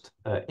rightmost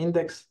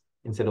index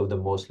instead of the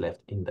most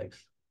left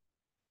index.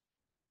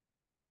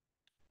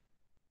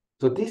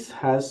 So this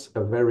has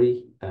a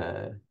very,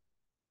 so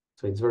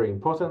it's very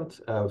important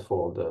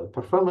for the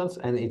performance,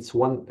 and it's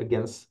one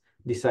against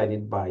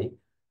decided by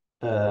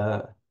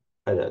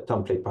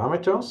template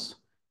parameters,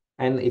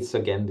 and it's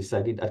again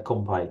decided at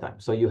compile time.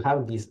 So you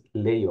have these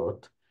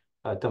layout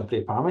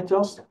template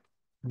parameters.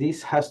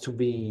 This has to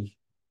be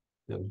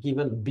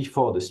given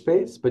before the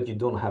space, but you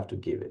don't have to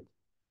give it,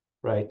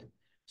 right?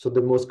 So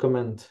the most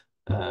common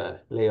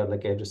layout,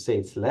 like I just say,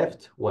 it's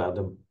left, where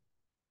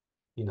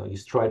you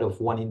stride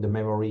off one in the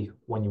memory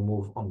when you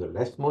move on the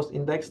leftmost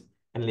index,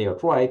 and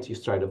layout right, you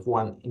stride off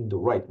one in the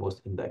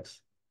rightmost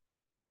index.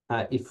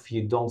 If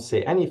you don't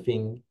say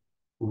anything,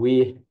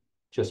 we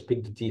just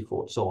pick the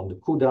default. So on the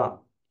CUDA,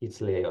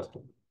 it's layout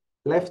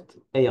left,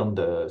 and on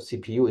the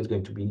CPU, it's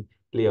going to be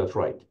layout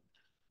right.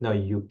 Now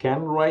you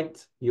can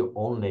write your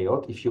own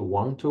layout if you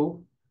want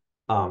to.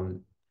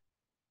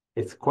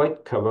 It's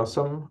quite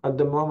cumbersome at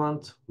the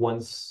moment.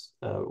 Once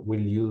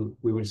we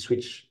will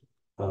switch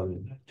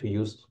to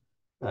use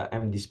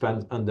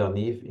MDSpan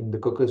underneath in the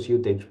Kokkos view,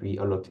 that will be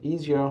a lot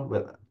easier.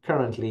 But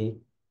currently,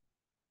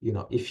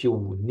 if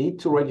you need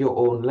to write your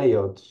own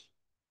layout,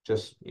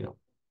 just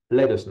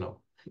let us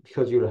know,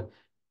 because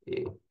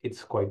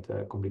it's quite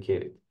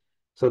complicated.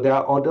 So there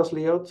are other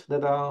layouts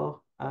that are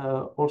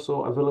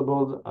also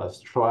available,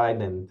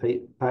 stride and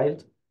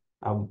tiled.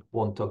 I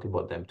won't talk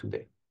about them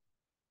today.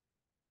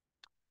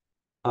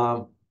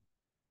 I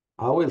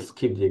will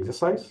skip the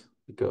exercise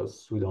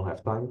because we don't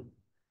have time.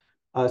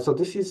 So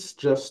this is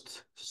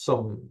just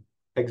some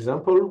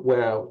example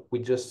where we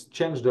just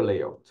change the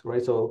layout,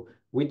 right? So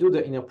we do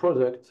the inner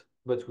product,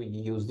 but we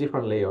use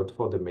different layout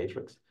for the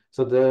matrix.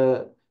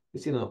 So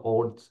it's in an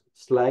old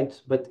slide,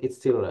 but it's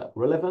still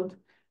relevant.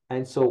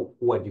 And so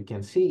what you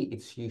can see,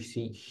 you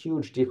see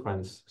huge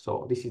difference.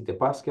 So this is the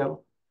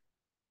Pascal.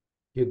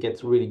 You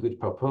get really good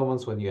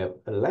performance when you have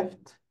a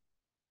left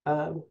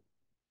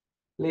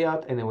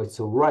layout, and then with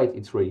the right,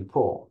 it's really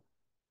poor.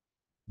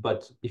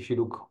 But if you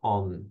look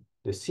on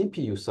the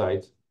CPU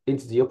side,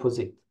 it's the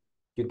opposite.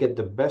 You get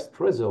the best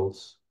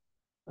results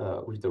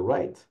with the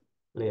right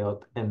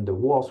layout and the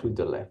worst with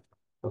the left.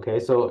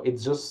 Okay, so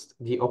it's just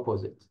the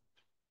opposite.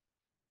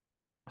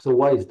 So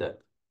why is that?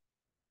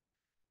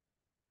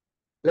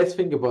 Let's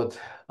think about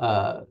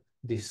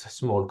this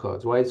small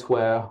code, right? It's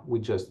where we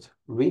just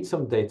read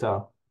some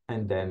data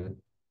and then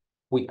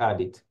we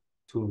add it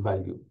to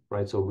value,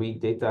 right? So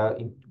read data,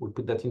 we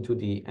put that into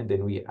D, and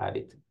then we add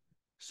it.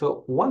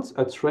 So once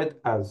a thread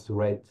has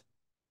read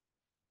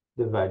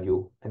the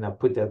value and I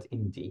put that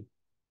in D,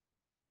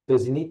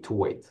 does it need to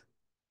wait?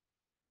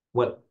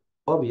 Well,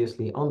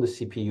 obviously on the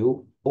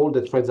CPU, all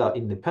the threads are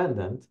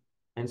independent.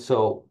 And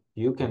so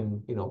you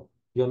can,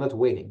 you're not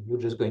waiting. You're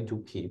just going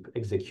to keep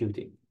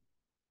executing.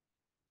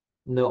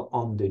 Now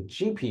on the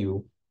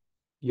GPU,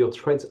 your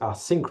threads are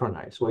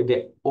synchronized, so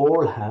they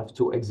all have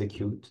to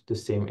execute the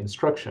same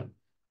instruction.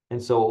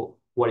 And so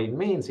what it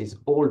means is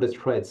all the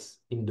threads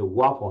in the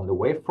WAP on the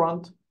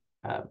wavefront,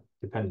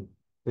 the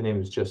name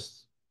is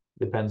just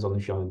depends on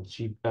if you're on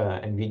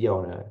NVIDIA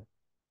or an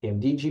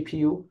AMD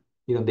GPU,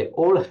 they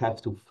all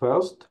have to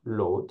first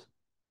load.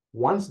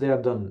 Once they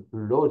are done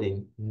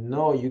loading,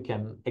 now you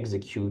can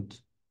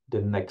execute the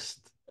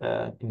next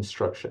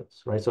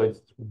instructions, right? So it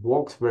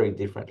works very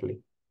differently.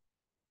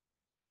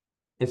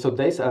 And so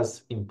this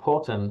is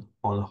important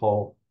on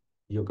how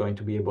you're going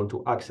to be able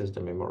to access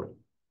the memory.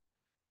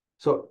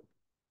 So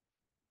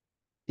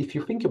if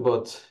you think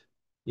about,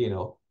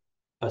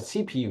 a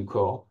CPU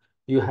core,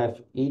 you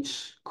have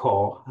each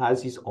core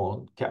has its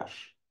own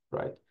cache,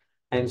 right?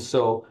 And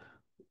so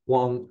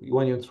when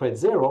you thread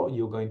 0,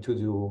 you're going to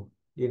do,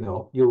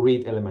 you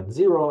read element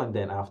 0, and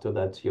then after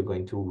that, you're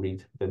going to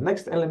read the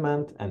next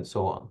element and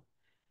so on.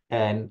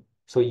 And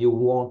so you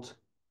want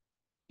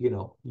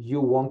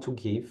to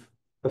give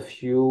a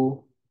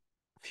few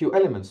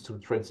elements to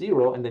thread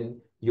 0, and then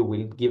you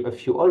will give a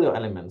few other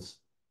elements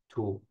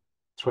to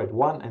thread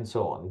 1 and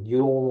so on. You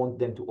don't want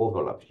them to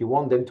overlap. You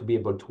want them to be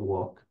able to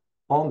work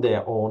on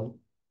their own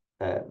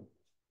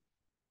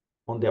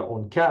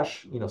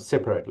cache,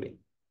 separately.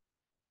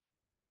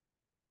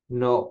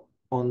 Now,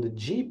 on the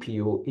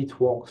GPU, it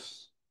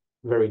works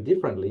very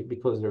differently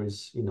because there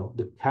is,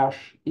 the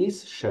cache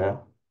is shared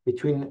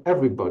between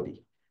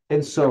everybody.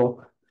 And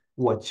so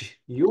what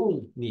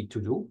you need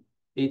to do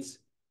is,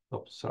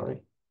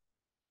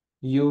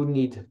 you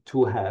need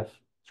to have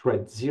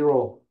thread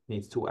 0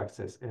 needs to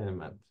access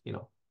element,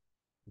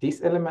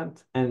 this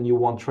element, and you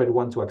want thread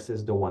 1 to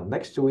access the one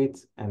next to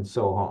it, and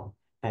so on.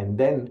 And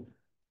then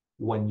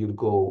when you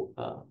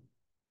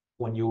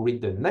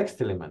read the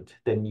next element,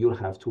 then you'll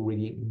have to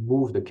really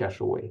move the cache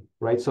away,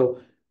 right?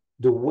 So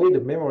the way the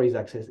memory is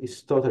accessed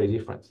is totally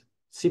different.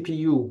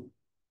 CPU,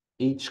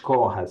 each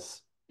core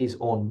has its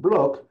own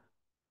block.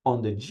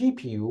 On the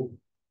GPU,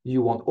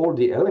 you want all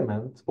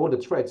the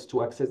threads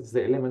to access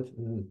the element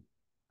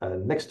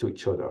next to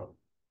each other,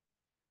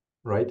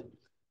 right?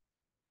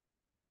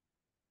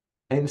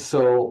 And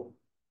so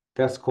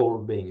that's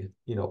called being,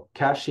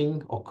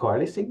 caching or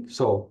coalescing.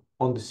 So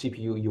on the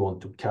CPU, you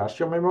want to cache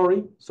your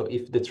memory. So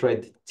if the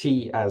thread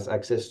T has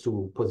access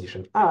to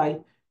position I,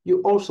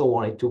 you also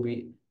want it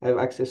to have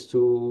access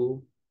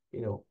to,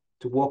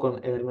 to work on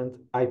element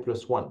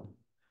I+1.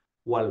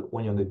 While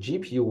when you're on the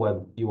GPU, you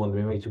want the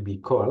memory to be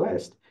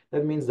coalesced,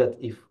 that means that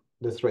if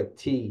the thread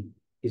T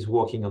is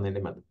working on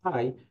element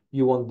I,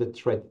 you want the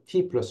thread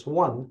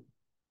T+1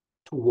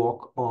 to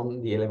work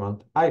on the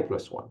element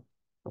I+1,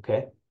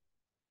 okay?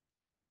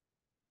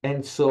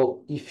 And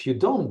so if you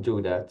don't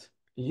do that,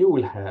 you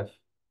will have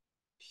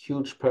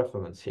huge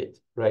performance hit,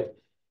 right?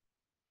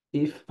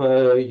 If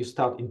you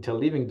start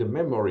interleaving the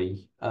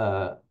memory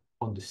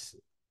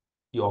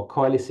you're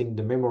coalescing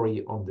the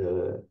memory on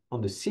the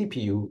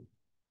CPU,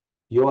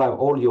 you have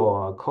all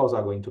your cores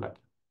are going to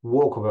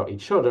walk over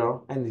each other,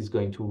 and it's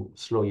going to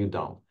slow you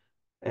down.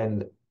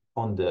 And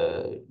on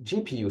the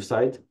GPU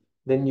side,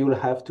 then you'll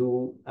have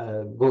to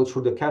go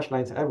through the cache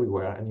lines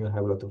everywhere, and you'll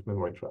have a lot of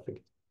memory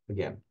traffic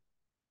again.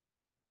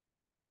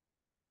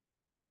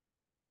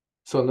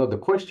 So now the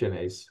question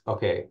is,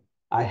 okay,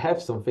 I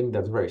have something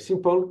that's very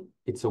simple.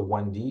 It's a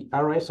 1D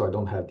array, so I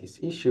don't have this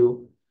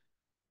issue.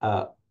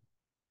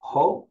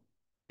 How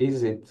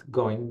is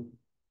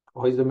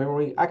the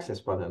memory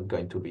access pattern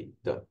going to be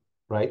done,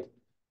 right?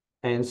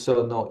 And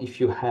so now if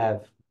you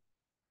have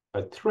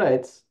a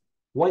thread,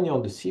 when you're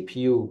on the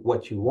CPU,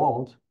 what you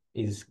want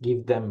is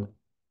give them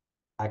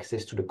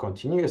access to the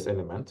continuous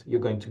element.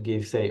 You're going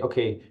to say,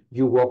 okay,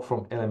 you work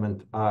from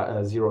element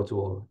 0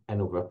 to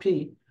n over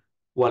p.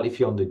 While if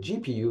you're on the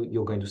GPU,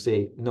 you're going to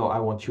say, no, I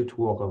want you to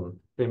work on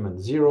element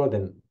 0,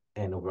 then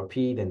n over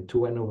p, then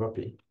 2n over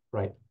p,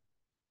 right?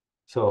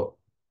 So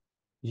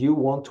you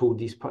want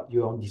this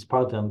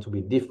pattern to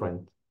be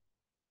different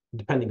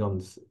depending on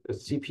the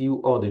CPU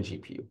or the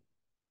GPU.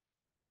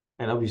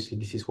 And obviously,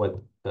 this is what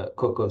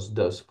Kokkos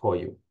does for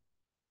you.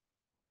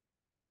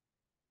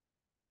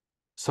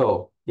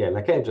 So yeah,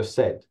 like I just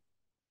said,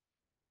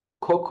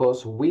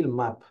 Kokkos will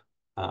map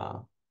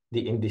the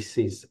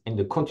indices in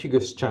the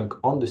contiguous chunk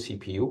on the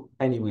CPU,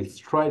 and you will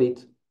thread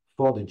it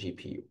for the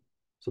GPU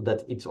so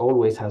that it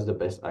always has the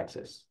best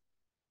access.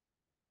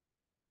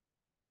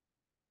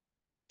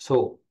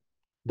 So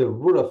the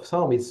rule of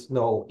thumb is,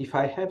 now, if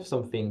I have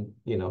something,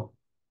 here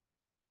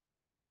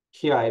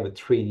I have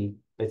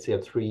let's say a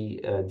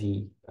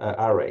 3D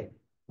array.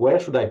 Where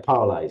should I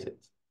parallelize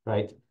it,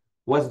 right?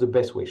 What's the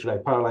best way? Should I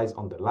parallelize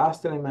on the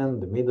last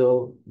element, the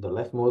middle, the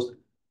leftmost?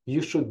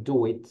 You should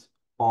do it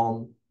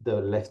on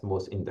the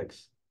leftmost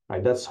index,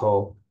 right? That's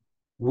how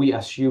we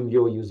assume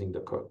you're using the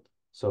code.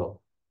 So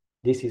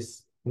this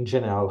is in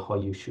general how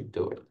you should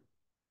do it.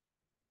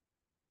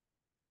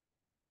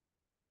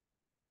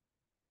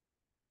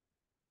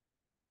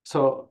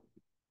 So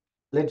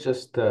let's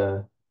just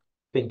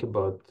think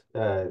about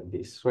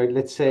this, right?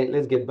 Let's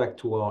get back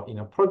to our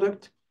inner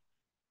product.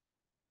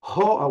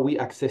 How are we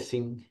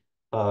accessing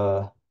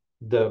the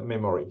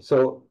memory?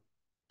 So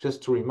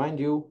just to remind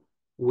you,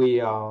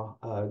 we are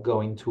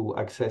going to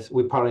access,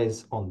 we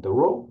parse on the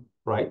row,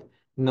 right?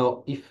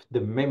 Now, if the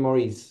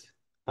memory is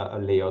a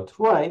layout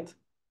right,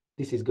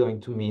 this is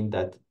going to mean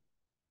that,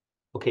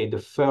 okay,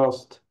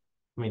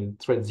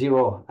 thread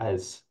 0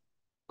 is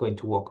going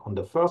to work on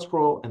the first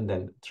row, and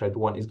then thread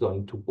 1 is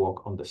going to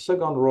work on the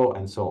second row,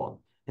 and so on.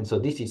 And so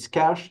this is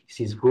cached.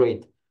 This is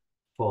great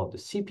for the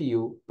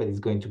CPU, but it's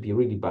going to be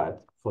really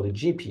bad for the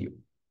GPU.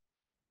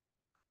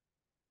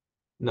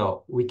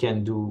 Now, we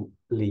can do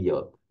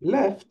layout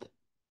left.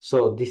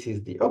 So this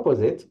is the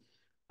opposite.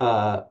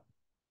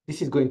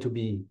 This is going to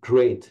be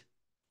great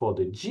for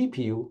the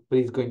GPU, but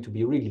it's going to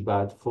be really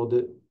bad for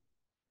the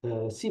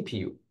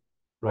CPU,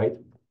 right?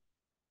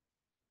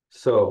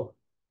 So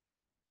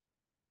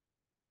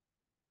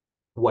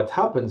what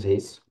happens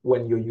is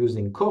when you're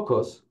using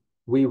Kokkos,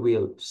 we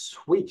will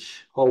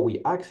switch how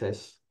we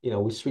access,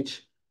 we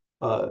switch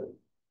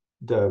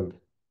the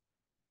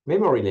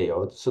memory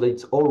layout so that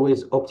it's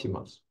always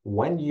optimal.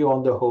 When you're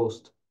on the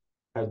host,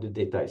 the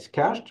data is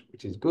cached,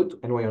 which is good,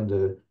 and when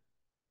you're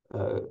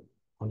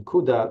on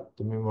CUDA,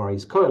 the memory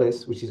is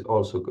coalesced, which is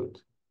also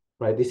good,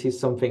 right? This is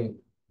something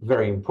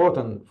very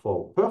important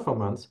for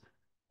performance,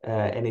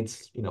 and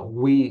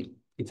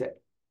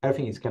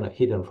everything is kind of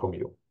hidden from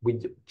you. We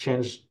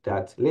change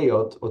that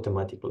layout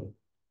automatically.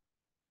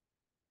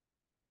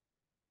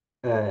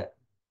 And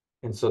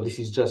so this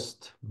is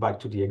just back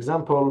to the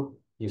example.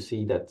 You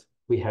see that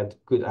we had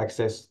good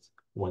access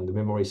when the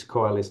memory is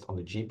coalesced on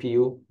the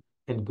GPU,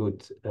 and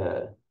good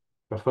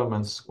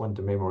performance when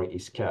the memory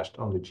is cached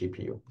on the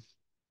GPU.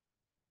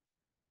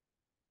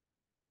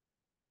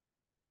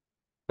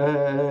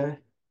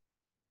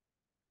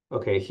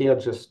 Okay, here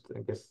just,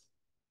 I guess,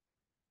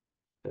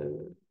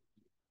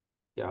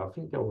 yeah, I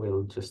think I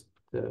will just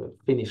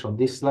finish on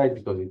this slide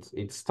because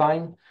it's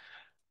time.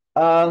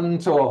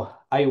 So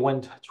I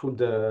went through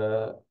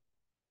the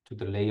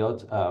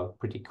layout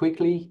pretty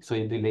quickly. So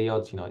the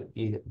layout,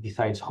 it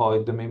decides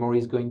how the memory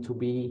is going to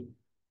be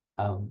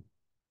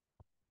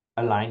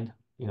aligned,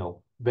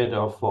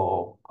 better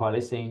for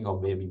coalescing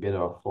or maybe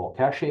better for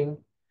caching.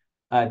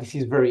 This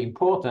is very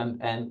important,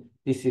 and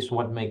this is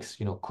what makes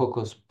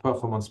Kokkos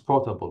performance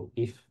portable.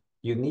 If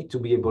you need to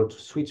be able to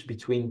switch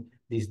between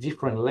these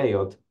different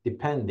layouts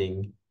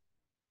depending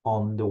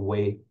on the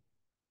way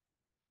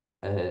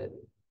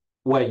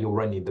where you're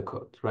running the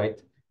code, right?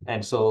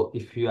 And so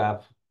if you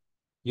have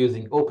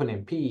using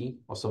OpenMP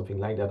or something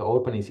like that,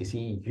 or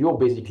OpenACC, you're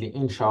basically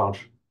in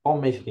charge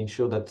of making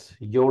sure that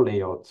your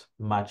layout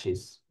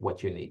matches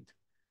what you need.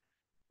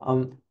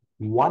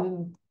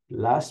 One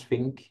last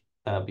thing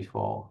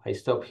before I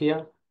stop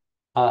here.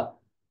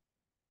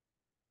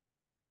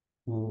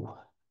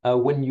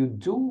 When you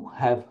do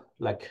have,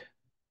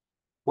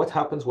 what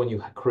happens when you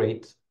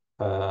create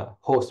a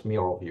host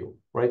mirror view,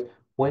 right?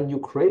 When you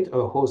create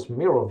a host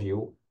mirror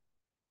view,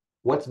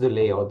 what's the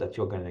layout that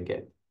you're going to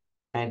get?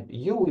 And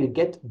you will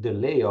get the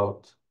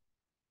layout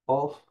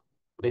of,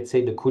 let's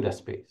say, the CUDA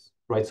space,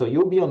 right? So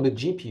you'll be on the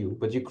GPU,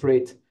 but you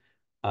create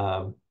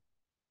a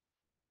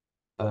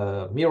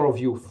mirror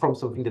view from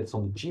something that's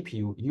on the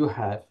GPU, you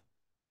have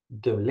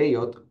the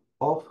layout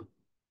of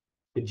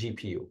the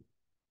GPU,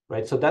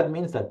 right? So that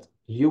means that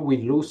you will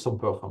lose some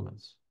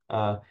performance.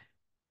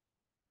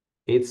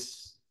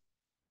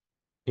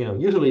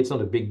 Usually it's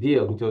not a big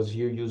deal because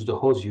you use the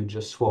host view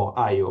just for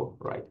I/O,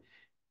 right?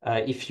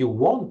 If you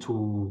want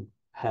to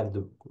have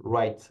the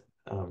right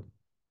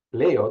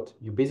layout,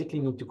 you basically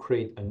need to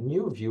create a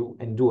new view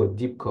and do a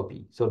deep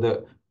copy. So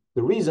the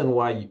reason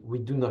why we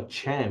do not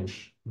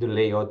change the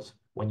layout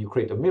when you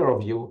create a mirror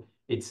view,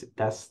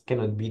 that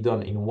cannot be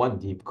done in one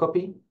deep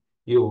copy.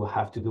 You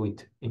have to do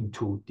it in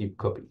 2 deep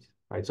copies,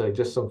 right? So it's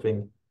just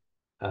something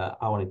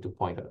I wanted to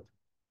point out.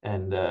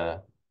 And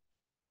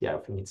yeah, I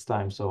think it's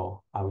time,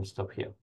 so I will stop here.